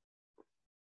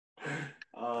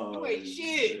 Oh, wait,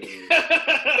 shit.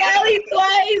 Cali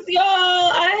twice, y'all.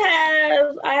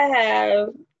 I have.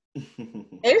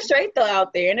 They're straight though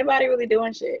out there. Anybody really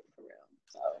doing shit for real.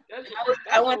 So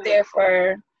I went there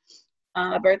for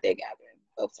a birthday gathering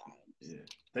both times. Yeah.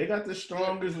 They got the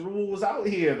strongest rules out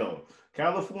here though.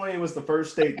 California was the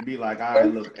first state to be like, all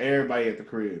right, look, everybody at the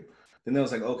crib. Then they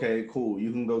was like, okay, cool,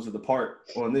 you can go to the park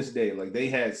on this day. Like they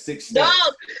had 6 steps.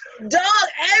 Dog,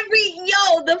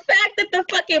 the fact that the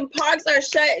fucking parks are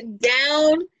shut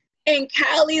down in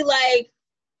Cali, like,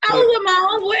 I was with my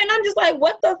homeboy and I'm just like,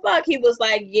 what the fuck? He was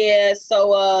like, yeah,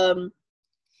 so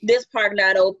this park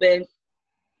not open.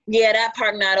 Yeah, that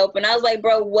park not open. I was like,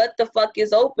 bro, what the fuck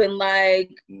is open?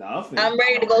 Like, nothing. I'm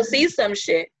ready to go see some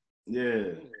shit.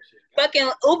 Yeah.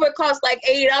 Fucking Uber costs like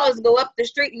 $80 to go up the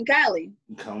street in Cali.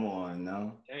 Come on,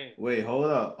 no. Damn. Wait, hold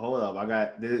up. I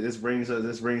got this. Brings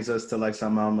us to like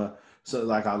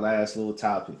like our last little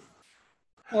topic.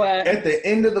 What? At the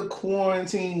end of the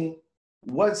quarantine,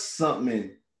 what's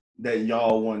something that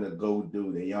y'all want to go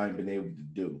do that y'all ain't been able to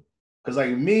do? Because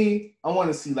like me, I want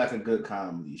to see like a good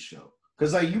comedy show.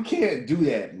 Because like you can't do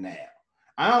that now.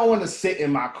 I don't want to sit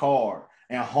in my car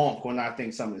and honk when I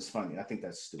think something's funny. I think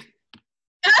that's stupid.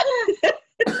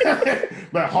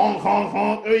 But honk, honk,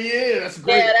 honk. Oh yeah, that's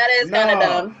great. Yeah, that is kind of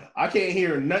dumb. I can't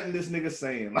hear nothing this nigga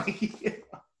saying. Like,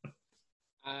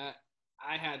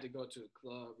 I had to go to a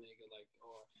club, nigga, like,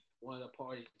 or one of the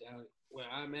parties down where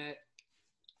I'm at.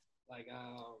 Like,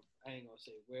 I ain't gonna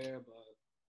say where, but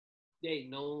they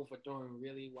known for throwing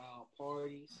really wild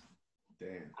parties.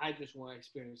 Damn. I just want to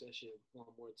experience that shit one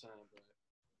more time, bro.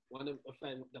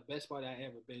 The best party I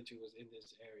ever been to was in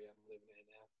this area I'm living in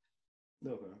now.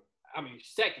 Okay. I mean,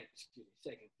 second.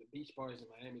 The beach parties in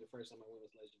Miami, the first time I went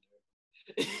was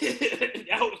legendary.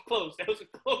 That was close. That was a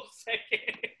close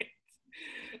second.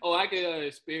 Oh, I could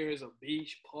experience a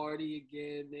beach party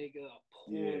again, nigga. A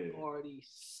pool party,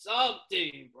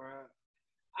 something, bro.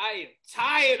 I am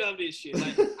tired of this shit.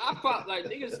 Like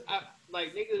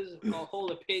niggas, a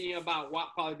whole opinion about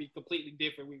what probably be completely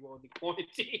different. We want to be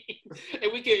quarantined,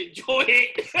 and we can enjoy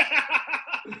it.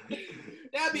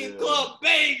 That'd be a club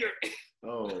banger.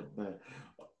 Oh man,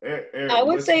 I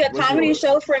would say a comedy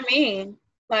show for me.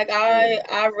 Like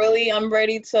I'm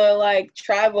ready to like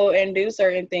travel and do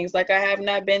certain things. Like I have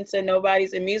not been to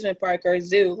nobody's amusement park or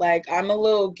zoo. Like I'm a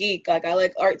little geek. Like I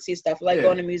like artsy stuff. I like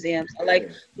going to museums. I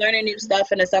like learning new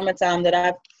stuff in the summertime that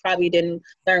I probably didn't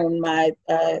learn my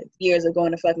years of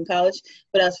going to fucking college,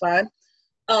 but that's fine.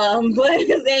 But at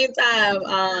the same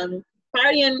time,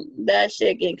 partying, that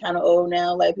shit getting kind of old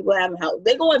now. Like people having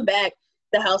they're going back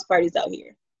to house parties out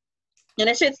here. And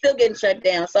that shit's still getting shut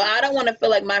down. So I don't want to feel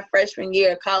like my freshman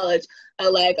year of college are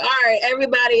like, all right,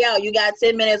 everybody out. You got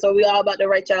 10 minutes or we all about to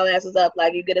write y'all asses up.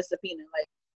 Like, you get a subpoena. Like,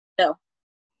 no.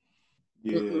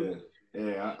 Yeah. Mm-mm.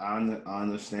 Yeah, I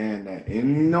understand that.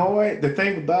 And you know what? The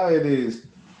thing about it is,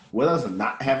 with us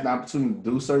not having the opportunity to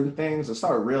do certain things, I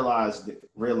started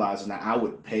realizing that I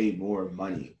would pay more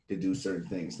money to do certain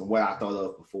things than what I thought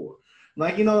of before.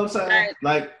 Like, you know what I'm saying? Right.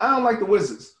 Like, I don't like the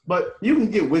Wizards, but you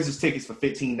can get Wizards tickets for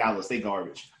 $15. They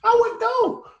garbage. I would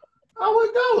go.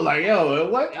 Like, yo,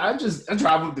 what? I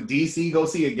drive up to DC, go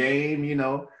see a game, you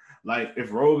know. Like,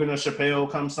 if Rogan or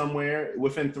Chappelle come somewhere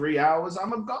within 3 hours, I'm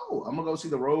going to go. I'm going to go see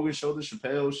the Rogan show, the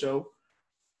Chappelle show.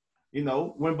 You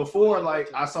know, when before, like,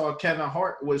 I saw Kevin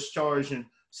Hart was charging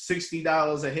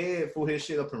 $60 a head for his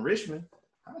shit up in Richmond.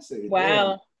 I said,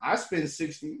 wow. I spend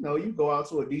 $60. You know, you go out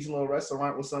to a decent little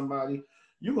restaurant with somebody,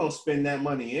 you're going to spend that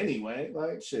money anyway.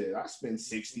 Like, shit, I spend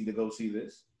 $60 to go see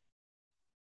this.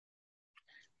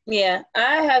 Yeah,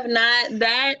 I have not.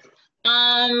 That,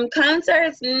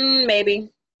 concerts,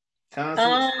 maybe.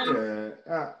 Concerts,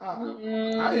 yeah.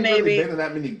 I ain't really been to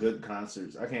that many good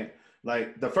concerts. I can't.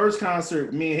 Like, the first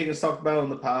concert me and Higgins talked about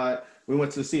on the pod, we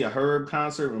went to see a Herb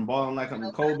concert when Ballin' Like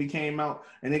when Kobe came out,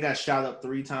 and they got shot up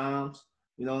 3 times.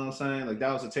 You know what I'm saying? Like,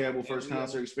 that was a terrible first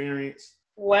concert experience.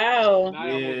 Wow.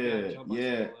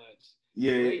 Yeah.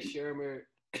 Ray Sherman.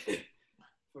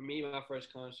 For me, my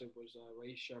first concert was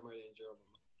Ray Sherman and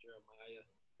Jeremiah,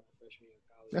 my freshman year of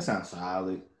college.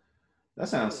 That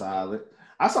sounds solid.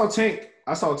 I saw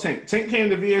Tank. Tank came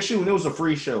to VSU and it was a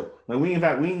free show. Like we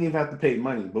didn't even have to pay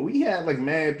money, but we had like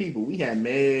mad people. We had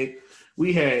Meg,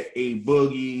 we had A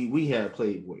Boogie, we had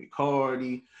Playboy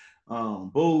Cardi,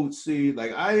 Bootsy.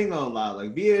 Like I ain't gonna lie,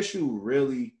 like VSU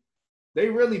really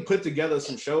put together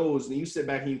some shows, and you sit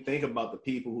back and you think about the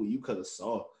people who you could have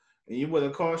saw, and it would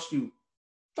have cost you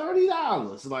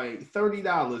 $30. Like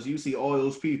 $30, you see all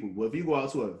those people. But if you go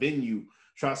out to a venue,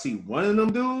 try to see one of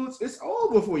them dudes, it's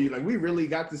over for you. Like we really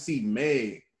got to see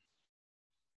Meg.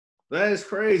 That is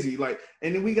crazy. Like,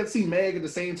 and then we got to see Meg at the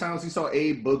same time as we saw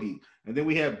A Boogie, and then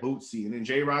we had Bootsy, and then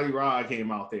J. Roddy Rod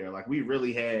came out there. Like we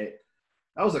really had,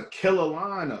 that was a killer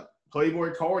lineup.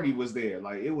 Playboy Cardi was there.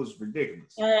 Like it was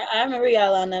ridiculous. I remember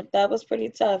y'all lineup. That was pretty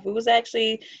tough. It was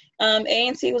actually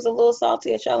A&T was a little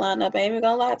salty at y'all lineup. I ain't even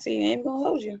gonna lie to you. I ain't even gonna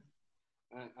hold you.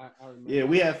 I remember. Yeah,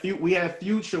 we had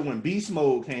Future when Beast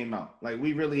Mode came out. Like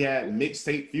we really had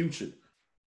mixtape Future.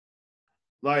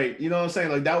 Like, you know what I'm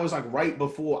saying? Like that was like right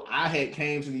before I had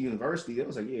came to the university. It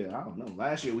was like, yeah, I don't know.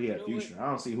 Last year we had Future. I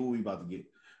don't see who we about to get.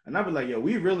 And I'd be like, yo,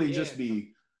 we really just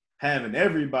be having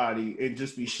everybody and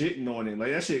just be shitting on it.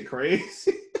 Like that shit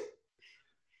crazy.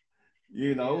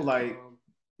 You know,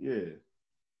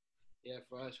 Yeah,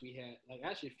 for us we had like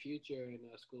actually Future and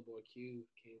Schoolboy Q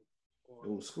came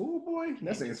Oh, Schoolboy?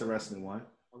 That's an interesting one.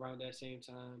 Around that same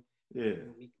time. Yeah.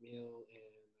 Meek Mill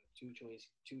and Two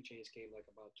Chainz came like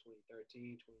about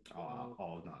 2013, 2012.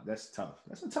 Oh no, that's tough.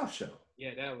 That's a tough show.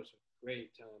 Yeah, that was a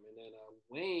great time. And then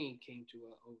Wayne came to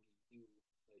ODU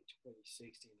like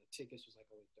 2016. The tickets was like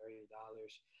only $30.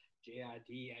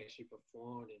 JID actually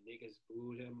performed and niggas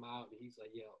booed him out. And he's like,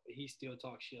 yo, he still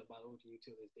talks shit about ODU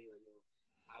to this day. Like, yo,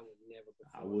 I would never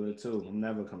perform. I would too. I'm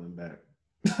never coming back.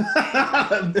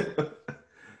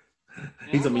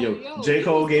 He told me, yo, J.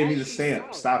 Cole gave me the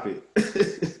stamp. Stop it.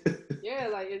 Yeah,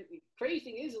 like, crazy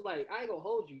thing is, like, I ain't gonna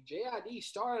hold you. JID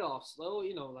started off slow,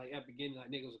 you know, like, at the beginning, like,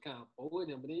 niggas were kind of booing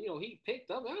him. But then, you know, he picked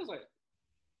up. And I was like,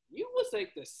 you was,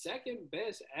 like, the second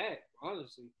best act,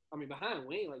 honestly. I mean, behind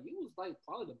Wayne, like, you was, like,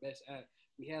 probably the best act.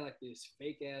 We had, like, this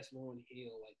fake-ass Lauryn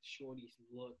Hill, like, shorty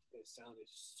look that sounded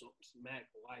so smack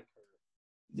like her.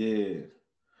 Yeah.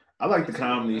 I like the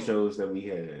comedy shows that we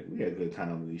had. We had good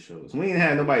comedy shows. We ain't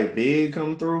had nobody big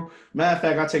come through. Matter of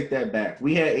fact, I take that back.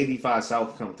 We had 85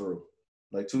 South come through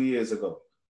like 2 years ago.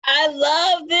 I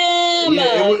love them.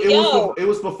 Yeah, it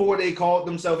was before they called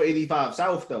themselves 85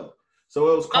 South though.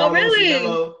 So it was Carlos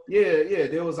Miller. Yeah.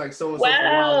 There was like so and so.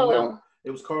 Wow.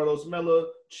 It was Carlos Miller,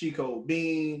 Chico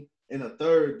Bean, and a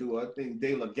third dude. I think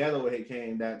De La Ghetto had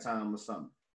came that time or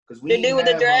something. Because we the dude with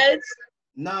the dreads.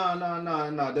 No.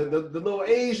 The little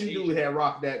Asian dude had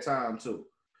rocked that time too.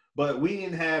 But we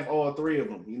didn't have all three of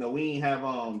them. You know, we didn't have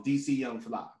DC Young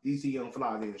Fly. DC Young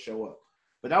Fly didn't show up.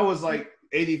 But that was like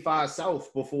 85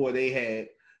 South before they had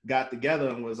got together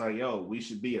and was like, yo, we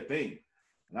should be a thing.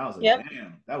 And I was like,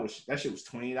 damn, that shit was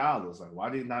 $20. Like, why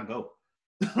didn't I go?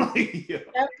 Yep.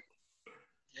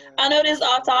 I know this is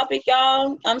off topic,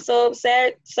 y'all. I'm so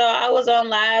upset. So I was on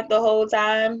live the whole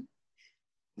time.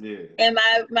 Yeah. And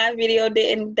my video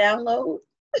didn't download.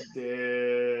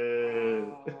 Yeah.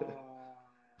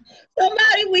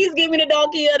 Somebody please give me the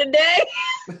donkey of the day.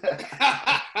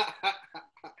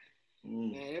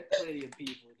 Man, plenty of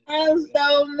people. I'm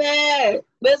so mad.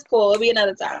 But it's cool. It'll be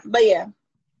another time. But yeah.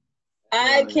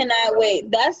 I cannot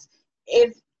wait. That's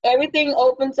if everything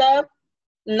opens up,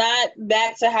 not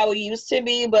back to how it used to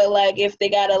be, but like if they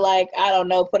gotta like, I don't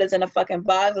know, put us in a fucking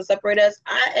box or separate us,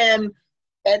 I am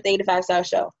at the 85 South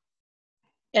show.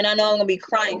 And I know I'm gonna be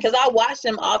crying because I watch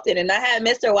them often, and I had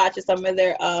Mr. watching some of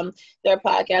their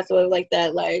podcasts or like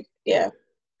that. Like, yeah,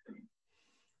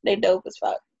 they dope as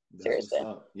fuck. Seriously.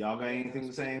 Y'all got anything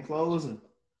to say in closing?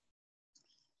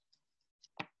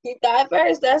 You die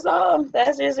first. That's all.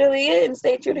 That's just really it. And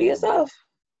stay true to yourself.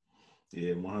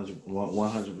 Yeah,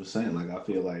 100%. Like I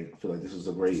feel like this was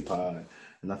a great pod,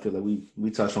 and I feel like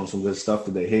we touched on some good stuff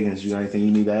today. Higgins, you got anything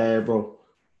you need to add, bro?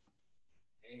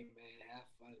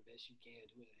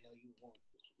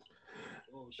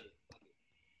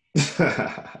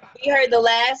 You heard the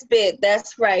last bit.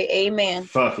 That's right. Amen.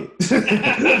 Fuck it.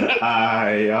 All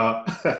right, y'all.